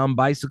freaking town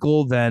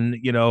bicycle,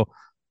 then,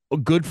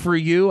 good for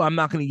you. I'm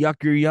not going to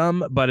yuck your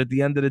yum, but at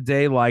the end of the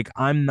day, like,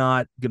 I'm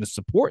not going to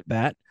support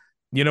that.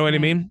 You know what I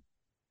Right. mean?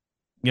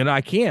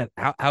 I can't.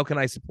 How can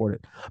I support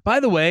it? By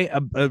the way,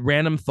 a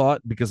random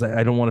thought because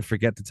I don't want to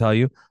forget to tell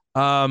you.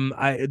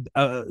 What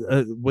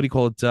do you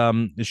call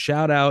it?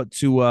 Shout out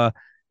to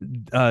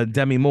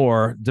Demi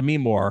Moore.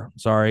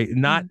 Sorry,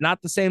 Mm.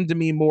 not the same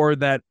Demi Moore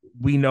that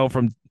we know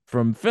from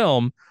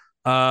film.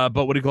 But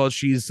what do you call it?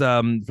 She's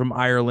from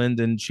Ireland,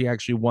 and she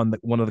actually won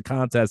one of the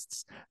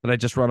contests that I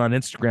just run on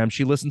Instagram.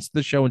 She listens to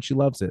the show and she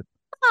loves it.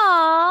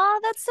 Aw,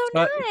 that's so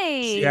Uh,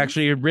 she nice.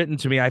 actually had written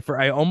to me.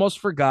 I almost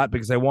forgot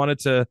because I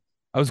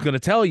was going to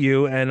tell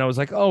you, and I was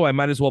like, oh, I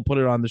might as well put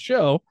it on the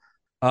show.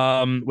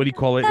 What do you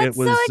call it? It That's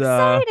so was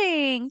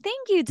exciting.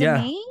 Thank you, yeah,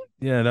 Demi.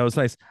 yeah, that was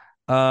nice.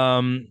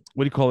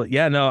 What do you call it?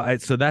 Yeah, no,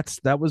 so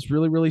that was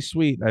really really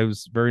sweet. I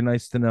was very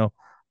nice to know.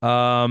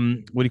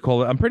 What do you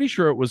call it? I'm pretty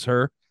sure it was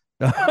her.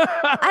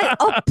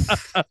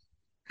 Pff,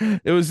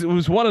 It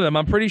was one of them.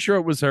 I'm pretty sure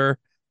it was her.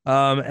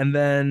 And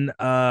then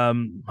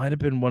might have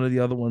been one of the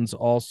other ones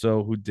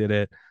also who did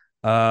it.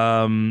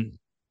 Um,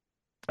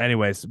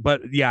 anyways,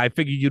 but yeah, I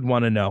figured you'd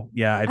want to know.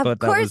 Yeah, I of thought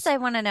that course was I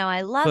want to know.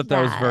 I thought love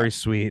that was that. very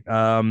sweet.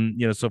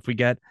 So if we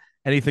get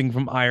anything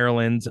from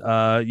Ireland,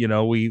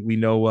 we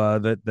know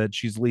that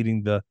she's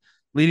leading the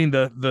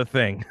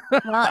thing.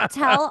 Well,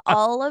 tell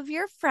all of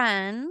your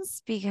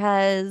friends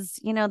because,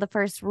 the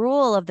first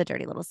rule of the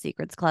Dirty Little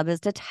Secrets Club is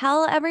to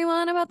tell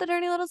everyone about the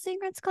Dirty Little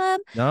Secrets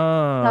Club.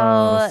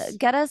 No. So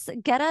get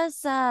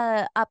us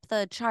up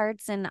the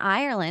charts in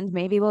Ireland.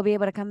 Maybe we'll be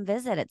able to come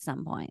visit at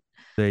some point.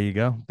 There you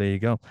go. There you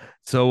go.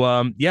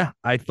 So yeah,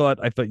 I thought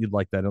you'd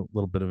like that a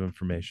little bit of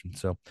information.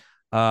 So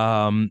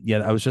yeah,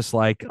 I was just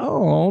like,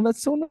 oh,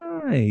 that's so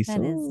nice.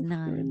 That is Oh,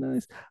 very nice.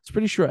 nice. I was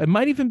pretty sure it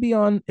might even be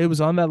it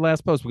was on that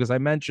last post because I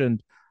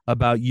mentioned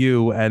about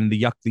you and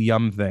the yuck the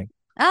yum thing.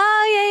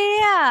 Oh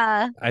yeah,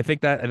 yeah, I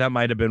think that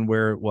might have been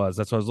where it was.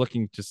 That's what I was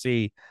looking to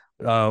see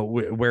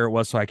where it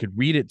was so I could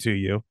read it to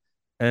you.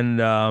 And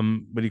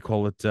what do you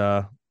call it?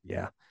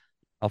 Yeah,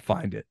 I'll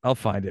find it. I'll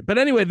find it. But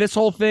anyway, this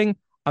whole thing,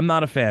 I'm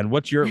not a fan.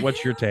 What's your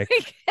take?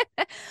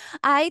 yeah.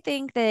 I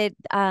think that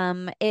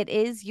it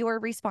is your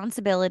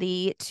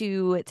responsibility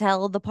to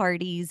tell the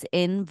parties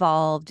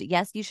involved.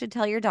 Yes, you should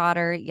tell your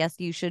daughter. Yes,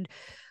 you should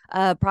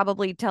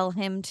probably tell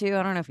him too.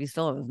 I don't know if you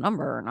still have his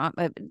number or not,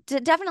 but to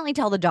definitely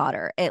tell the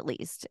daughter at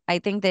least. I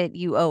think that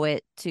you owe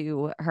it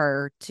to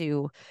her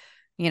to,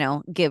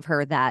 give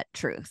her that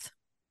truth.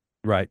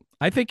 Right.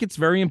 I think it's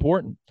very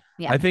important.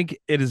 Yeah. I think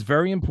it is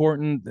very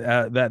important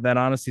that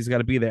honesty's got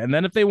to be there. And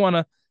then if they want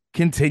to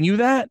continue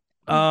that,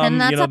 Then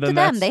that's up to then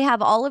them. that's They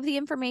have all of the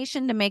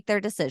information to make their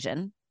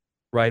decision.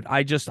 right.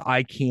 I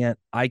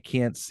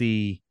can't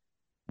see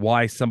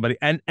why somebody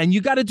and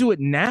you got to do it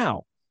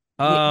now.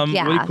 What do you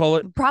Yeah, call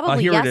it?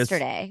 probably Here it is.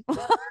 yesterday.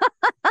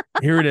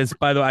 Here it is.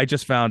 By the way, I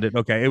just found it.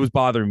 Okay, it was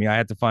bothering me. I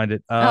had to find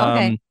it. Oh,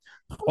 okay.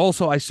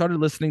 Also, I started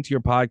listening to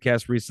your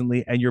podcast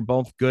recently, and you're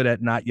both good at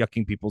not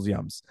yucking people's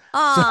yums. So,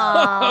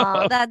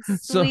 Oh,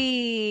 that's so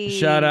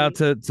shout out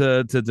sweet.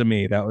 to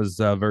me. That was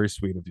very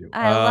sweet of you.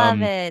 I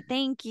love it.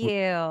 Thank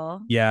you.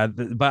 Yeah,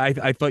 but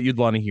I thought you'd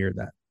want to hear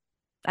that.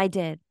 I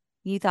did.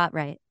 You thought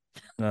right.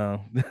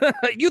 No,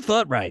 you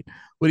thought right.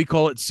 What do you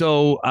call it?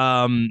 So,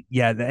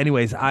 yeah.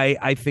 Anyways,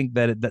 I think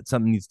that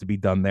something needs to be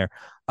done there.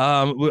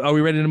 Are we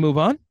ready to move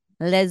on?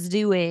 Let's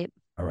do it.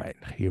 All right,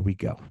 here we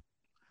go.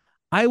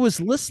 I was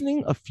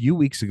listening a few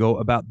weeks ago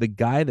about the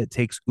guy that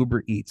takes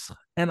Uber Eats,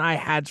 and I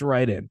had to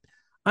write in.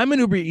 I'm an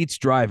Uber Eats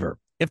driver.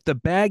 If the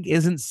bag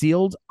isn't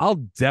sealed, I'll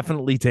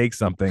definitely take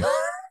something.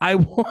 I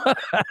want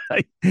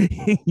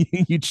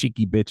you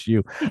cheeky bitch,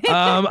 you.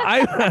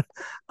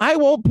 I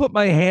won't put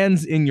my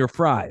hands in your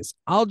fries.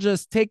 I'll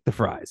just take the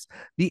fries.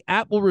 The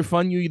app will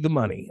refund you the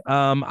money.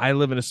 I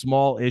live in a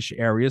small-ish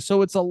area,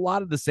 so it's a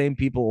lot of the same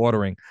people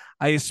ordering.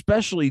 I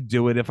especially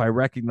do it if I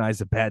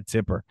recognize a bad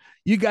tipper.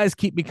 You guys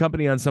keep me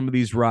company on some of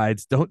these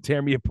rides. Don't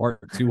tear me apart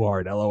too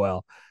hard.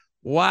 LOL.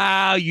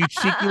 Wow, you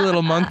cheeky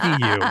little monkey,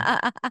 you.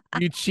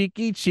 You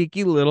cheeky,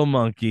 cheeky little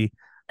monkey.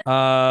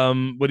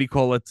 What do you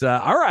call it?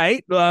 All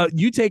right.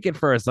 You take it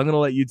first. I'm gonna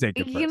let you take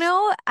it You first.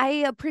 know, I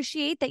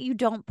appreciate that you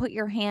don't put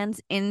your hands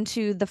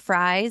into the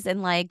fries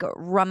and like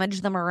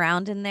rummage them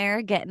around in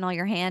there, getting all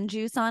your hand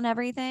juice on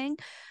everything,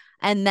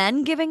 and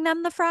then giving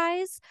them the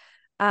fries.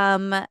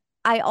 Um,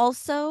 I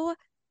also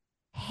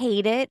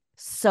hate it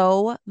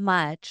so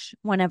much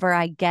whenever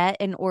I get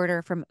an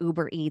order from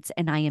Uber Eats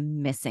and I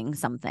am missing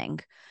something.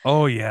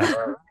 Oh yeah.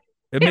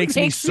 It It makes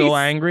me makes me so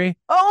angry.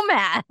 so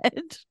mad.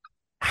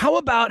 How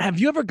about have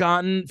you ever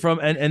gotten from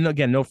and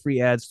again, no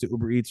free ads to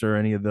Uber Eats or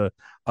any of the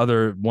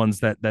other ones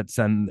that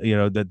send,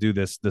 that do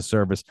this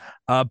service.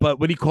 But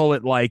what do you call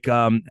it? Like,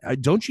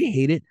 don't you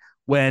hate it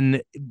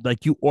when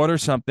like you order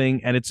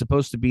something and it's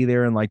supposed to be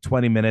there in like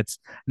 20 minutes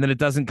and then it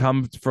doesn't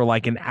come for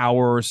like an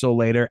hour or so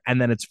later and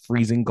then it's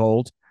freezing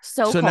cold?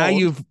 So So now cold.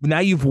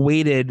 you've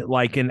waited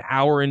like an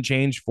hour and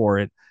change for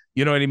it.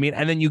 You know what I mean?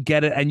 And then you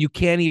get it and you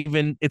can't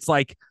even, it's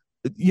like,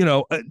 you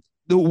know,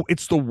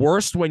 it's the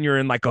worst when you're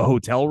in like a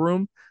hotel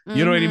room.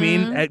 You know what I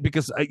mean? Mm-hmm.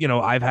 Because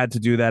I've had to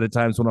do that at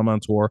times when I'm on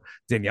tour.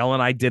 Danielle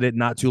and I did it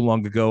not too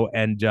long ago,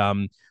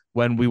 and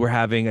when we were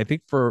having, I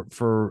think for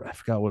I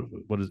forgot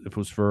if it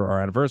was for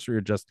our anniversary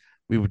or just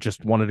we would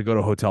just wanted to go to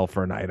a hotel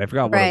for a night. I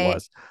forgot what it Right.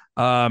 was.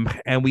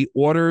 And we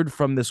ordered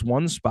from this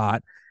one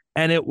spot,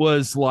 and it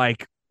was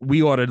like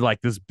we ordered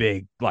like this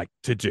big like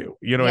to do.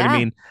 You know what I Yeah.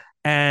 mean?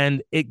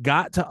 And it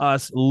got to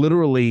us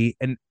literally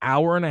an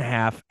hour and a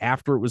half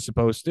after it was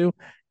supposed to,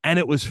 and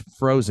it was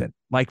frozen.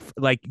 Like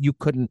you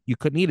couldn't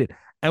eat it,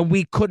 and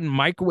we couldn't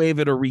microwave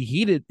it or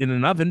reheat it in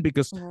an oven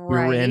because we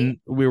were Right. in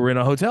we were in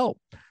a hotel.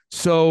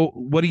 So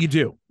what do?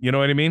 You know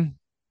what I mean?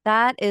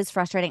 That is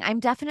frustrating. I'm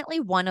definitely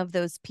one of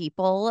those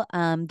people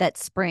that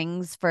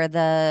springs for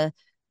the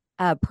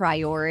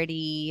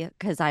priority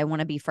because I want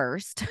to be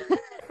first.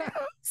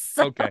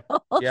 So Okay.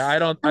 Yeah, I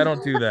don't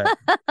do that.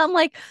 I'm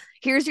like,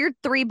 here's your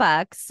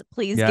 $3.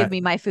 Please give Yeah. me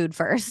my food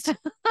first.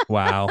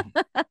 Wow.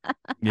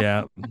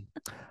 Yeah.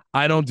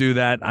 I don't do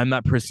that. I'm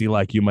not prissy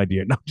like you, my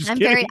dear. No, just I'm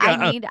very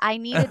kidding. I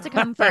need it to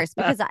come first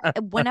because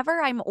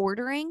whenever I'm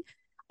ordering,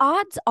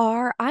 odds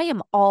are I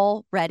am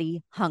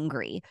already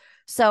hungry.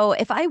 So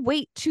if I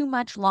wait too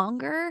much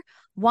longer,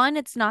 one,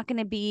 it's not going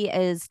to be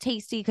as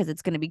tasty because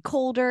it's going to be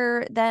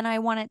colder than I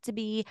want it to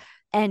be.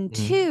 And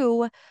Mhm.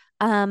 two,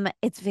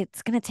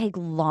 it's going to take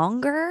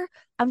longer.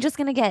 I'm just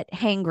going to get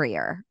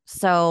hangrier. Yeah.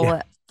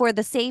 So for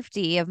the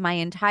safety of my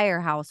entire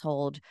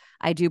household,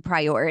 I do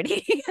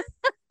priority.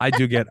 I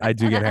do get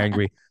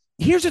angry.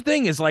 Here's the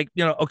thing is like,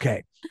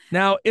 okay.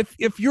 Now if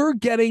you're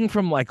getting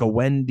from like a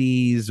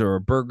Wendy's or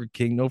a Burger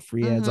King, no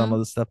free ads on Hmm. all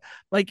this stuff,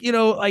 like,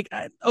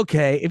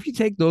 okay, if you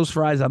take those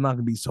fries, I'm not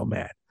gonna be so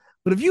mad.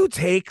 But if you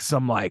take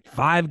some like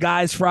Five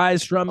Guys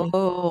fries from me,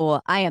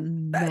 Oh, I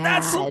am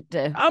that's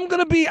mad. I'm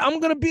gonna be a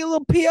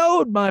little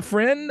PO'd, my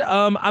friend.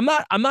 I'm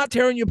not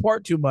tearing you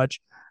apart too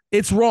much.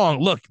 It's wrong.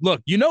 Look,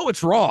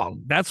 it's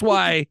wrong. That's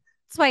why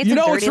That's why it's you a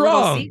know it's dirty little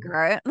wrong.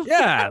 secret.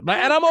 Yeah, and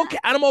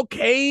I'm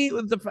okay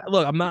with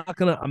look. I'm not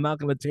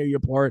gonna tear you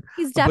apart,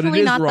 He's but it definitely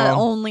is not the wrong.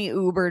 only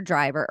Uber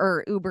driver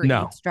or Uber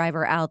No, Eats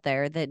driver out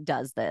there that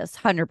does this.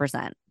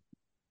 100%.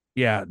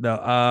 yeah, no.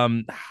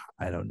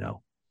 I don't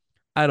know.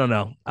 I don't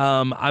know.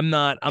 I'm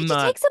not. I'm Did you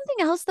not. take something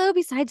else though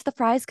besides the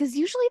fries? Because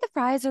usually the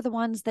fries are the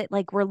ones that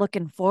like we're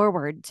looking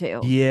forward to.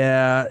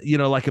 Yeah,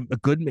 like a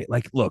good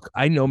like. Look,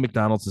 I know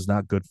McDonald's is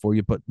not good for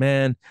you, but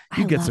man,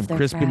 I you get some love their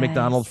crispy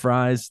McDonald's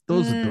fries. fries.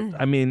 Those are the. Mm.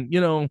 I mean,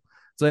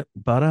 it's like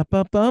ba da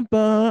ba ba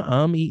ba.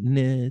 I'm eating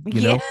it.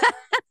 Yeah.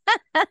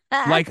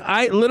 Like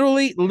I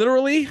literally,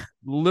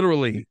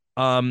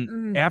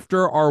 Mm.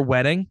 after our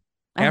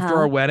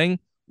wedding,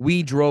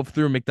 we drove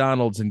through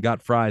McDonald's and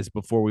got fries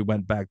before we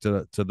went back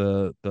to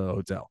the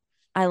hotel.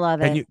 I love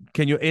Can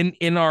it. you in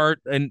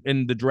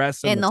the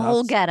dress and And the the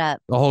whole tux, get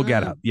up. the whole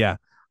get up? Mm. Yeah.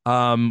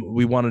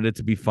 We wanted it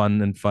to be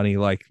fun and funny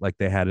like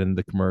they had in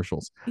the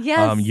commercials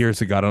Yes,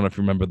 years ago. I don't know if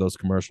you remember those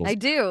I commercials.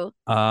 do.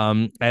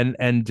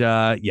 And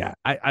yeah,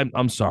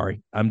 I'm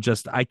sorry.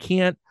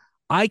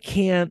 I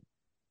can't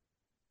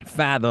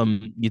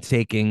fathom you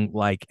taking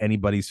like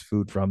anybody's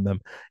food from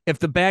them. If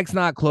the bag's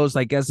not closed,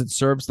 I guess it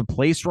serves the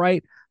place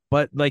right.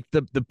 But like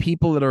the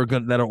people that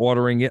are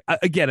ordering it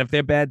again, if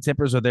they're bad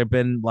tippers or they've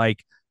been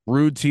like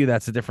rude to you,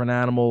 that's a different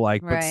animal.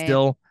 Like, but Right.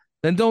 still,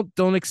 then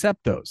don't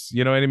accept those.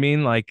 You know what I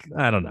mean? Like,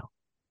 I don't know.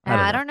 I don't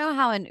I know. don't know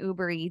how an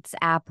Uber Eats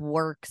app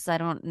works. I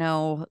don't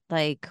know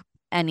like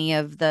any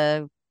of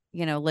the,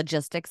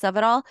 logistics of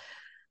it all.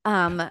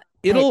 But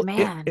it'll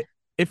man,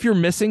 if you're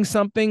missing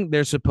something,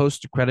 they're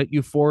supposed to credit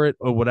you for it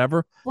or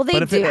whatever. well, they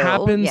But if it do.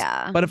 happens,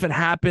 Yeah. but if it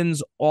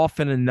happens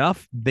often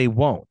enough, they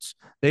won't.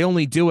 They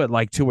only do it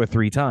like 2 or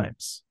 3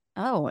 times.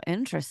 Oh,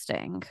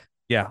 interesting.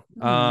 Yeah.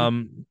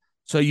 Hmm.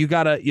 So you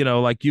gotta,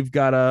 like you've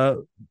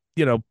gotta,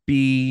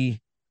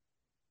 be,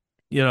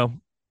 you know,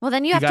 Well,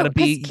 then you you have to, gotta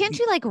because can't be.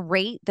 you like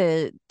rate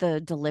the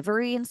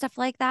delivery and stuff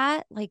like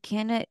that? Like,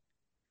 can it?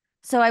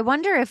 So I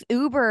wonder if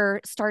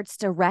Uber starts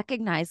to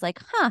recognize, like,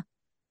 huh,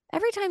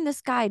 every time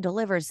this guy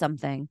delivers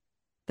something,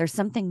 there's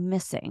something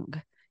missing.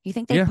 You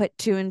think they Yeah. put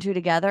two and two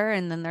together,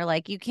 and then they're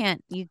like, you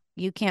can't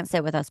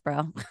sit with us,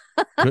 bro.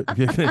 You can't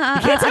sit with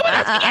us.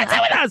 You can't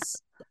sit with us.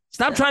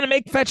 Stop trying to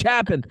make fetch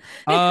happen.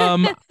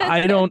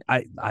 I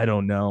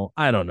don't know.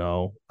 I don't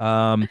know.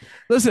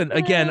 Listen,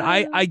 again,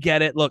 I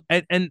get it. Look,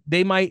 and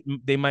they might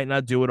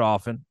not do it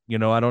often.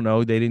 I don't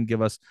know. They didn't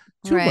give us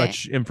too Right,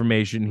 much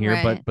information here,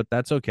 right. but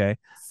that's okay.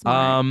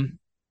 Smart.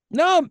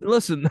 No,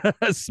 listen,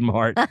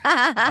 smart.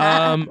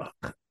 Um,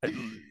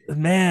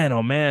 man,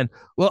 oh man.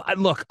 Well,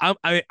 look,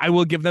 I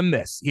will give them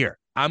this. Here,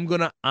 I'm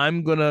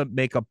gonna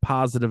make a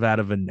positive out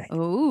of a negative.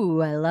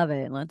 Ooh, I love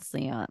it. Let's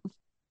see it.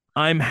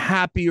 I'm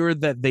happier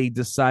that they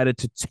decided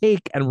to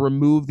take and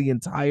remove the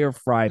entire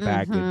fry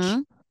package Mm-hmm.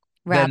 than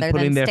Rather than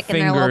putting their sticking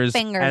their little fingers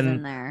fingers in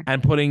and there.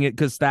 and putting it,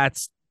 because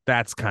that's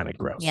kind of Yeah,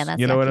 gross. that's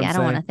You know what yucky. I'm I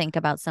don't want to saying? think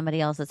about somebody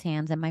else's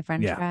hands in my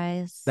French Yeah.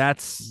 fries.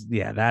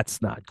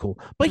 That's not cool.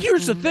 But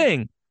here's the Mm-mm.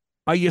 thing.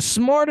 Are you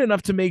smart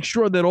enough to make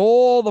sure that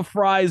all the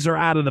fries are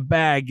out of the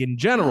bag in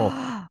general?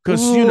 Because,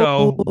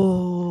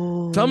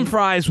 some Ooh.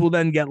 fries will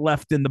then get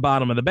left in the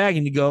bottom of the bag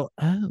and you go,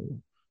 oh,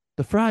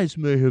 the fries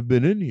may have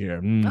been in here.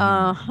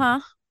 Uh-huh.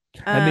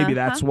 And maybe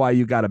Uh-huh. that's why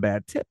you got a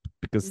bad tip,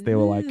 because they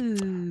were like,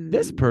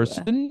 this Ooh.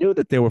 person knew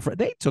that they were,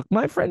 they took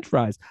my French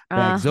fries.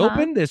 Bags Uh-huh.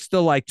 open. There's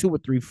still like 2 or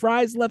 3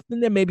 fries left in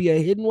there, maybe a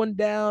hidden one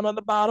down on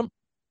the bottom.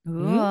 Ooh.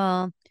 Hmm?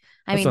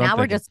 I That's mean, what I'm now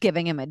we're thinking. just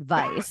giving him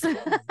advice.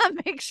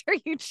 Make sure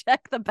you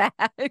check the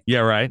bag. Yeah,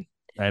 right.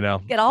 I know.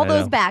 Get all I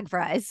those know. bag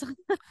fries.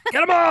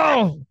 Get them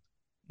all.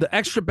 The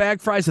extra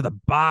bag fries are the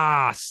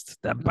best.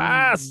 The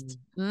best.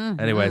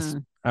 Anyways,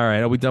 Mm-hmm. all right.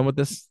 Are we done with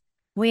this?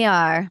 We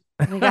are.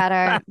 We got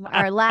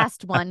our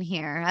last one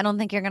here. I don't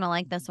think you're gonna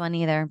like this one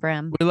either,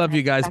 Brim. We love I,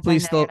 you guys. I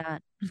Please know you're still,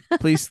 not.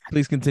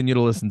 please continue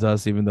to listen to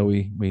us, even though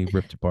we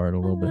ripped apart a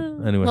little bit.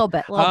 A Anyway, little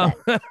bit, a little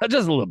bit.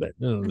 just a little bit,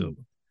 just a little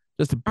bit.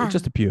 Just Ah.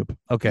 a pube.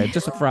 Okay,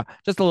 just a fry,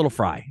 just a little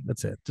fry.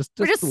 That's it. Just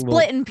We're just just a little.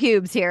 splitting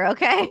pubes here,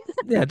 okay?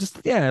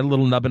 A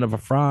little nubbin of a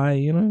fry.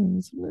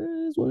 It's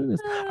what it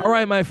is. All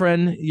right, my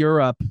friend, you're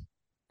up.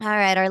 All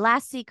right, our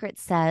last secret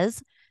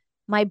says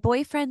my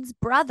boyfriend's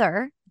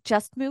brother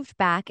just moved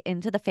back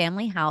into the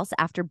family house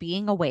after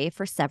being away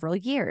for several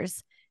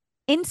years.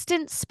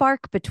 Instant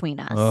spark between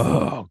us.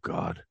 Oh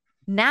God.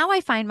 Now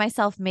I find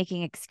myself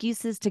making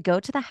excuses to go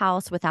to the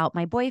house without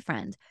my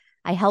boyfriend.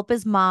 I help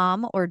his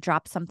mom or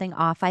drop something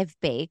off I've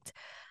baked.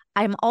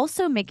 I'm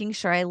also making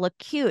sure I look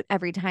cute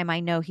every time I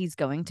know he's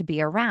going to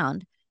be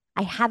around.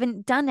 I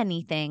haven't done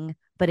anything,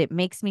 but it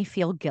makes me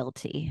feel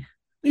guilty.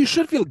 You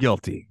should feel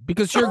guilty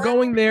because you're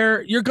going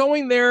there. You're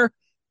going there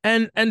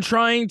and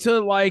trying to,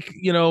 like,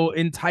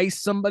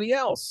 entice somebody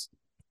else.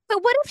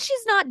 But what if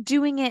she's not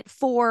doing it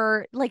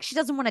for, like, she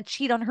doesn't want to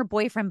cheat on her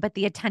boyfriend, but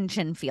the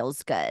attention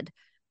feels good?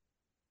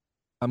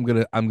 I'm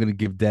gonna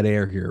give dead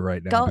air here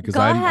right now, because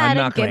Go I'm ahead and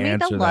not gonna give me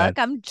the answer look. that.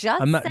 I'm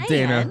just I'm not,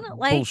 saying, Dana.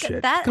 like,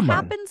 Bullshit. that Come on.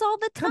 happens all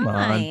the Come on.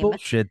 time.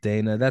 Bullshit,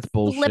 Dana. That's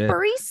bullshit.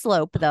 Slippery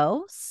slope,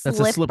 though. That's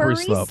a slippery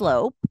Slippery slope.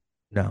 slope.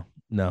 No,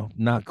 no,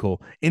 not cool.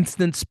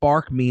 Instant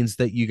spark means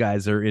that you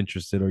guys are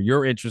interested, or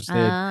you're interested,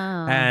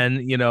 Oh.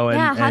 and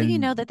Yeah, how do you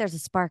and know that there's a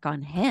spark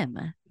on him?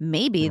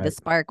 Maybe the right,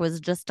 spark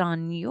was just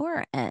on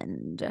your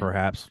end.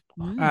 perhaps.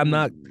 I'm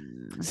not.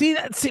 Mm. See,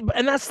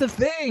 and that's the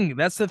thing.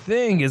 That's the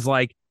thing is,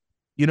 like,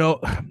 you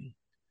know,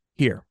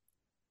 here,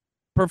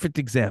 perfect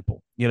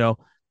example.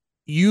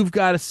 You've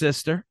got a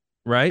sister,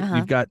 right? Uh-huh.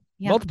 You've got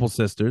Yep. multiple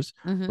sisters,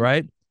 Mm-hmm.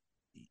 right?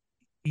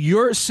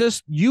 Your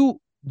sis, you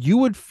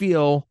would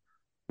feel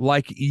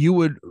like you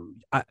would.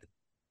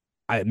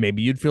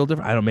 Maybe you'd feel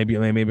different. I don't. Maybe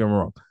I'm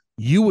wrong.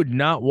 You would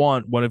not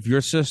want one of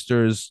your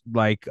sisters,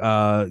 like, like,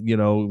 oh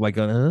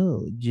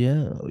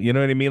Joe. You know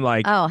what I mean?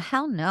 Like, Oh,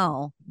 hell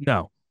no.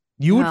 no,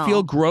 you would feel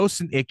No. gross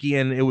and icky,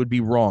 and it would be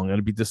wrong.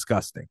 It'd be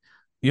disgusting.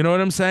 You know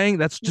what I'm saying?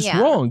 That's just Yeah.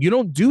 wrong. You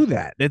don't do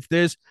that.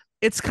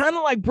 It's kind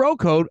of like bro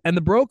code, and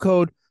the bro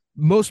code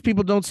most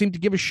people don't seem to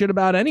give a shit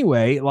about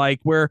anyway. Like,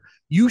 where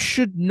you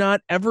should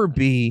not ever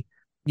be,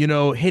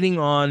 hitting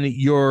on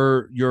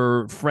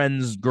your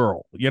friend's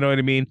girl. You know what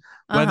I mean?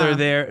 Whether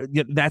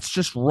Uh-huh. that's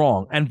just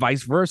wrong, and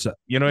vice versa.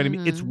 You know what I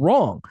mean? It's Mm-hmm.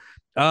 wrong.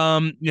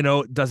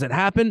 Does it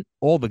happen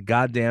all the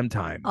goddamn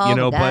time? All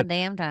the But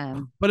goddamn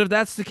time. if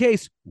that's the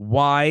case,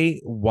 why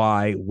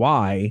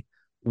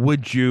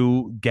would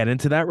you get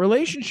into that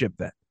relationship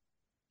then?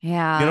 You know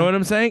Yeah. what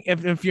I'm saying?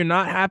 If you're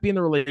not happy in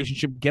the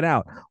relationship, get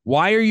out.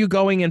 Why are you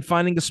going and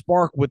finding a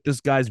spark with this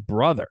guy's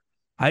brother?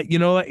 You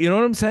know what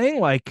I'm saying?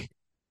 Like,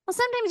 Well,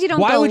 sometimes you don't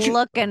why go would you?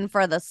 looking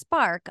for the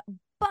spark,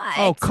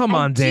 Oh, But come I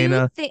on, do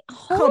Dana. think,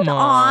 hold Come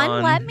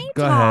on, let on. me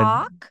Go ahead.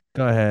 talk.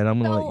 Go ahead.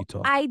 I'm gonna let So you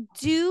talk. I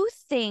do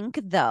think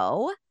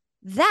though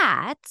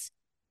that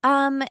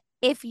um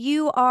if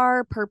you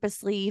are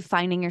purposely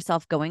finding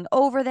yourself going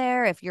over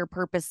there, if you're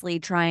purposely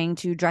trying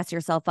to dress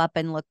yourself up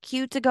and look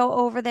cute to go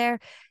over there,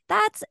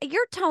 that's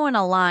you're towing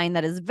a line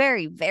that is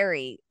very,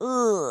 very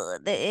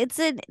that's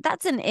an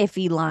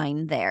iffy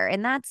line there.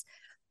 And that's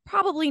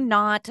probably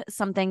not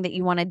something that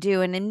you want to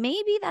do. And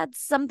maybe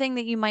that's something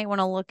that you might want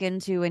to look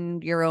into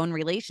in your own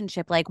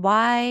relationship. Like,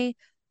 why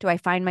do I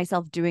find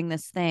myself doing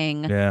this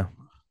thing? Yeah.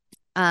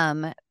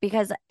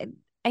 Because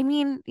I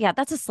mean, yeah,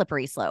 that's a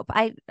slippery slope.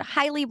 I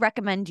highly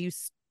recommend you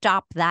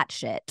stop that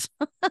shit.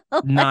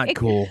 Not Like,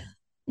 cool.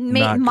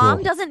 Not mom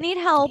cool. doesn't need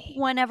help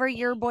whenever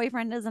your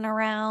boyfriend isn't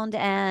around,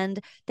 and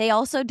they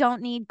also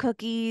don't need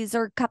cookies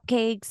or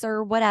cupcakes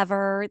or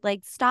whatever.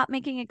 Like, stop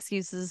making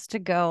excuses to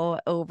go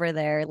over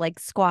there. Like,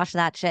 squash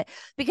that shit.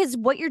 Because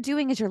what you're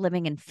doing is you're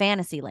living in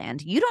fantasy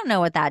land. You don't know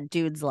what that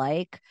dude's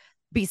like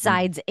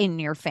besides in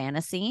your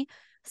fantasy.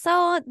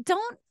 So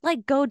don't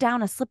like go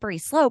down a slippery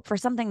slope for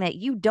something that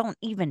you don't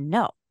even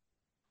know.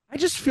 I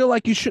just feel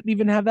like you shouldn't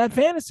even have that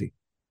fantasy.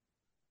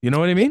 You know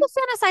what I mean? People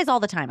fantasize all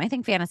the time. I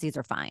think fantasies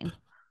are fine.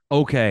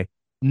 Okay.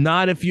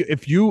 Not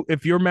if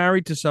you're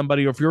married to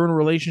somebody or if you're in a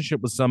relationship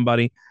with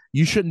somebody,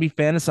 you shouldn't be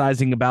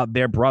fantasizing about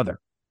their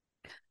brother.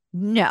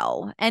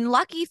 No. And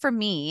lucky for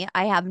me,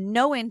 I have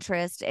no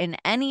interest in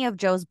any of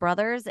Joe's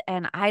brothers.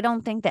 And I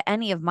don't think that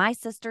any of my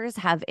sisters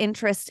have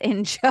interest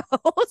in Joe.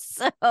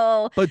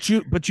 So, But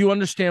you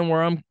understand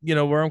where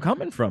I'm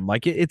coming from.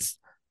 Like it's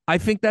I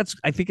think that's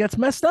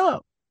messed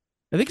up.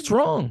 I think it's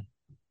wrong.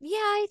 yeah,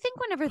 I think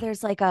whenever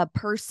there's like a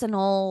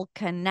personal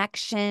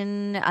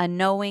connection, a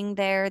knowing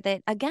there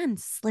that, again,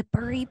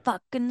 slippery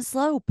fucking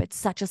slope. It's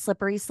such a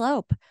slippery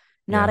slope.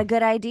 Not Yeah. a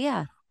good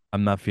idea.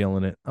 I'm not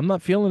feeling it. I'm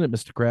not feeling it,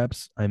 Mr.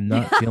 Krabs. I'm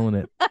not feeling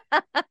it.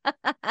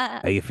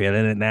 Are you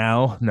feeling it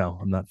now? No,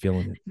 I'm not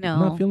feeling it. I'm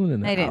not No, feeling it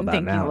now. I How didn't about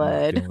think you now? I'm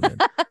not would. feeling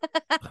it.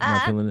 I'm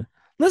not feeling it.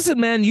 Listen,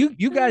 man,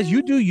 you guys,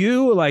 you do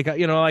you. Like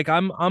like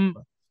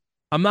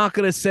I'm not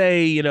gonna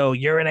say,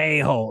 you're an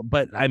a-hole,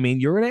 but I mean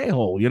you're an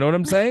a-hole. You know what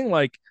I'm saying?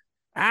 Like,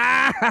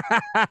 I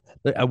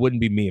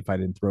wouldn't be me if I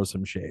didn't throw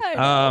some shade. I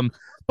know.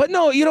 But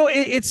no,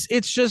 it's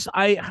just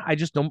I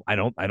just don't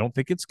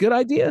think it's a good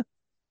idea.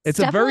 It's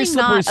It's a very definitely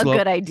slippery not a slope.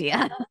 good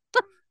idea.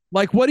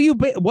 Like, what are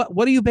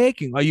you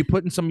baking? Are you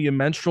putting some of your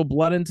menstrual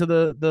blood into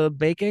the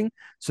baking?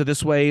 So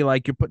this way,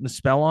 like, you're putting a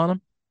spell on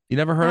them? You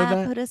never heard of I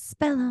that? put a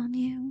spell on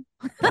you.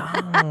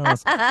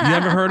 Yes. You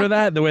never heard of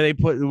that? The way they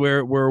put where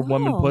a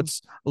woman Oh,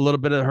 puts a little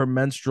bit of her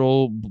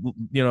menstrual,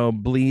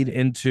 bleed what are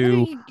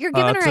into you? You're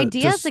giving her to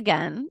ideas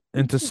again.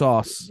 into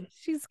sauce.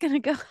 She's gonna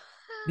go.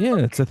 Yeah, Oh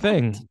it's a God.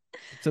 thing.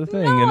 It's a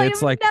thing, No, and it's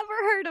I've like, never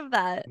heard of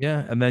that.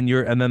 yeah, and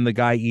then the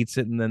guy eats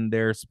it, and then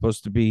they're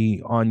supposed to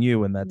be on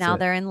you, and that's Now it.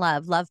 they're in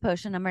love. Love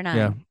potion number Yeah,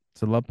 9.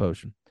 it's a love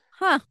potion.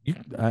 Huh. You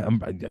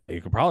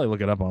could probably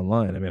look it up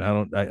online. I mean, I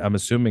don't. I'm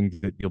assuming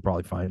that you'll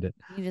probably find it.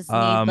 You just need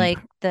Um, like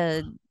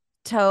the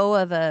toe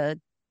of a,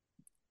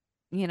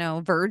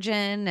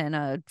 virgin and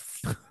a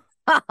frog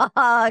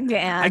I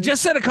and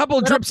just said a couple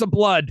of little. drips of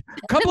blood,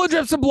 couple of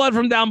drips of blood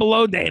from down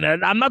below, Dana.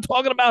 I'm not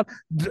talking about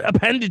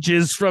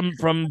appendages from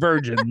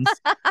virgins.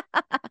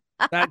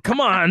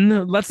 Come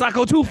on, let's not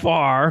go too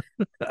far.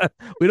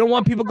 We don't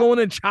want people going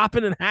and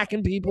chopping and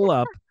hacking people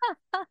up.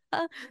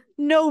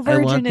 No I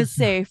virgin want is this.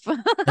 safe.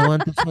 I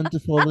want this one to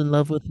fall in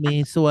love with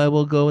me, so I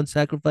will go and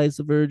sacrifice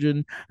a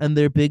virgin and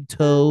their big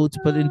toe to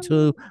put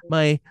into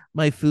my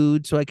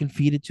food, so I can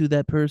feed it to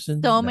that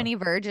person. So No, many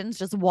virgins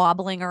just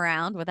wobbling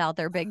around without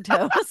their big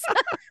toes.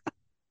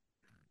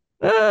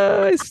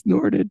 I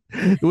snorted.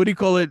 What do you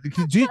call it?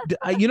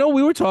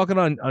 We were talking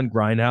on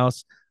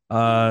Grindhouse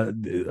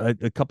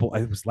a couple.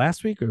 It was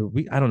last week or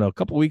I don't know, a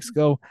couple weeks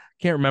ago.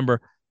 Can't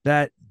remember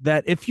that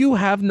if you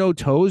have no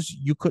toes,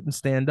 you couldn't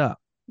stand up.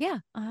 Yeah.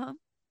 Uh-huh.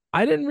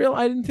 I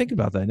didn't think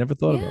about that. I never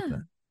thought about Yeah.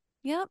 that.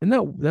 Yep. And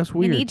no, that's You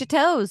weird. need your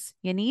toes.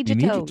 You need You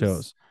your need your toes.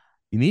 toes.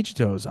 You need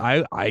your toes.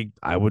 I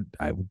would.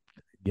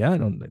 Yeah, I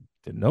didn't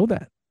know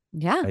that.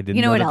 Yeah. I You didn't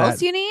know know what that.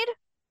 else you need?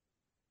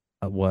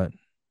 What?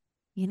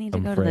 You need to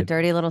I'm go to the afraid.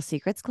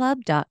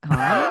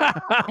 dirtylittlesecretsclub.com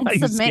and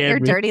You submit your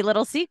scared me. dirty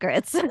little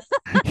secrets.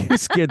 You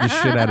scared the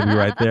shit out of me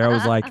right there. I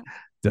was like,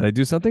 did I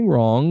do something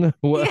wrong?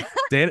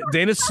 Yeah.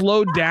 Dana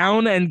slowed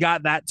down and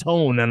got that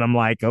tone, and I'm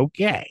like,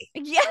 okay,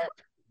 Yeah.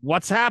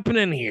 what's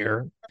happening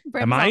here?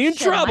 Am Brain's I all in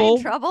shit. Am I in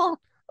trouble? trouble?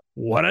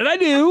 What did I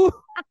do?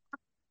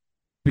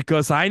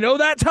 Because I know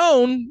that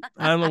tone.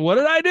 What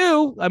did I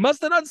do? I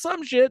must have done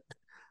some shit.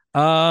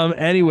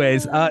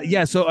 Anyways,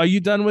 yeah. So are you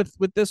done with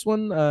this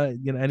one?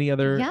 Any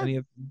other Yeah. any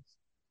of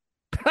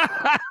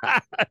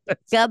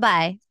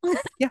Goodbye.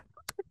 yeah.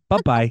 Bye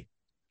bye.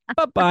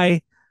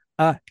 Bye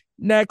bye.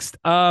 Next.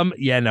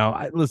 Yeah,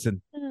 no.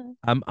 Listen,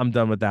 I'm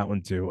done with that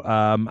one too.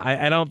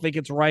 I don't think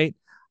it's right.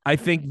 I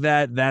think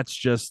that's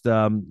just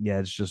yeah,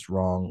 it's just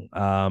wrong.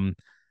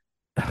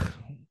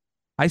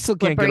 I still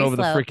can't get Slippery over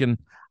the slope. freaking.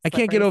 I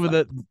can't get Slippery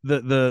over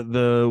slope.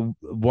 the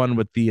one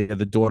with the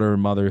daughter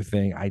and mother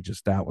thing.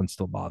 That one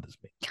still bothers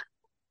me.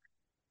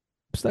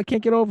 I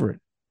can't get over it.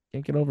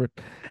 Can't get over it.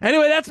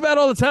 Anyway, that's about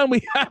all the time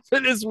we have for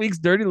this week's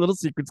Dirty Little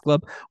Secrets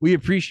Club. We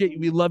appreciate you.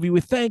 We love you.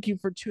 We thank you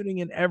for tuning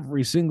in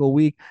every single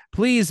week.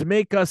 Please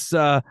make us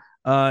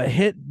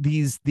hit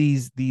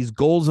these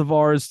goals of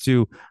ours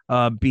to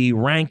be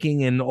ranking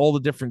in all the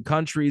different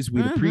countries.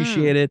 We'd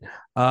appreciate it.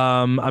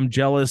 I'm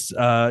jealous.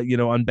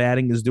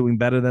 Unbatting is doing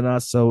better than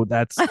us, so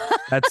that's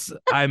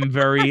I'm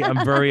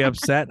very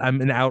upset.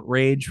 I'm in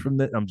outrage from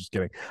that. I'm just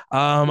kidding.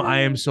 I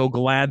am so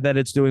glad that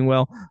it's doing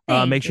well.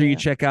 Make sure you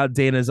check out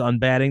Dana's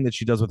Unbatting that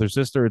she does with her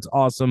sister. It's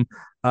awesome.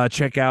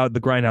 Check out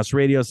the Grindhouse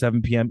Radio,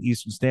 7 p.m.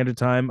 Eastern Standard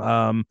Time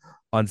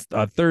on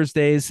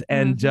Thursdays.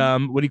 And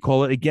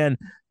again,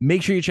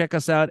 make sure you check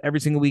us out every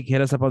single week.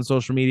 Hit us up on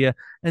social media.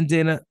 And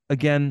Dana,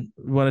 again,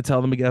 we want to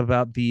tell them again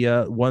about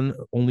the one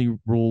only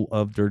rule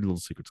of Dirty Little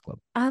Secrets Club.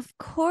 Of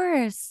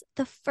course.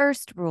 The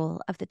first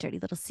rule of the Dirty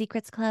Little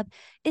Secrets Club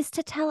is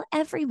to tell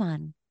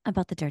everyone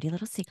about the Dirty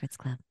Little Secrets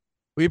Club.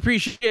 We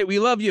appreciate it. We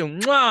love you.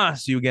 Mwah!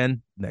 See you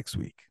again next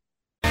week.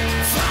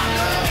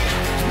 Follow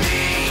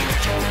me.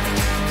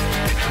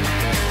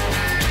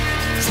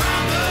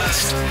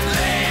 Promised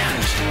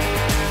land.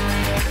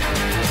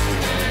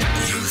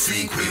 You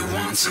think we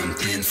want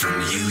something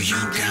from you? You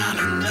got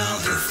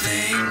another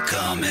thing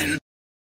coming.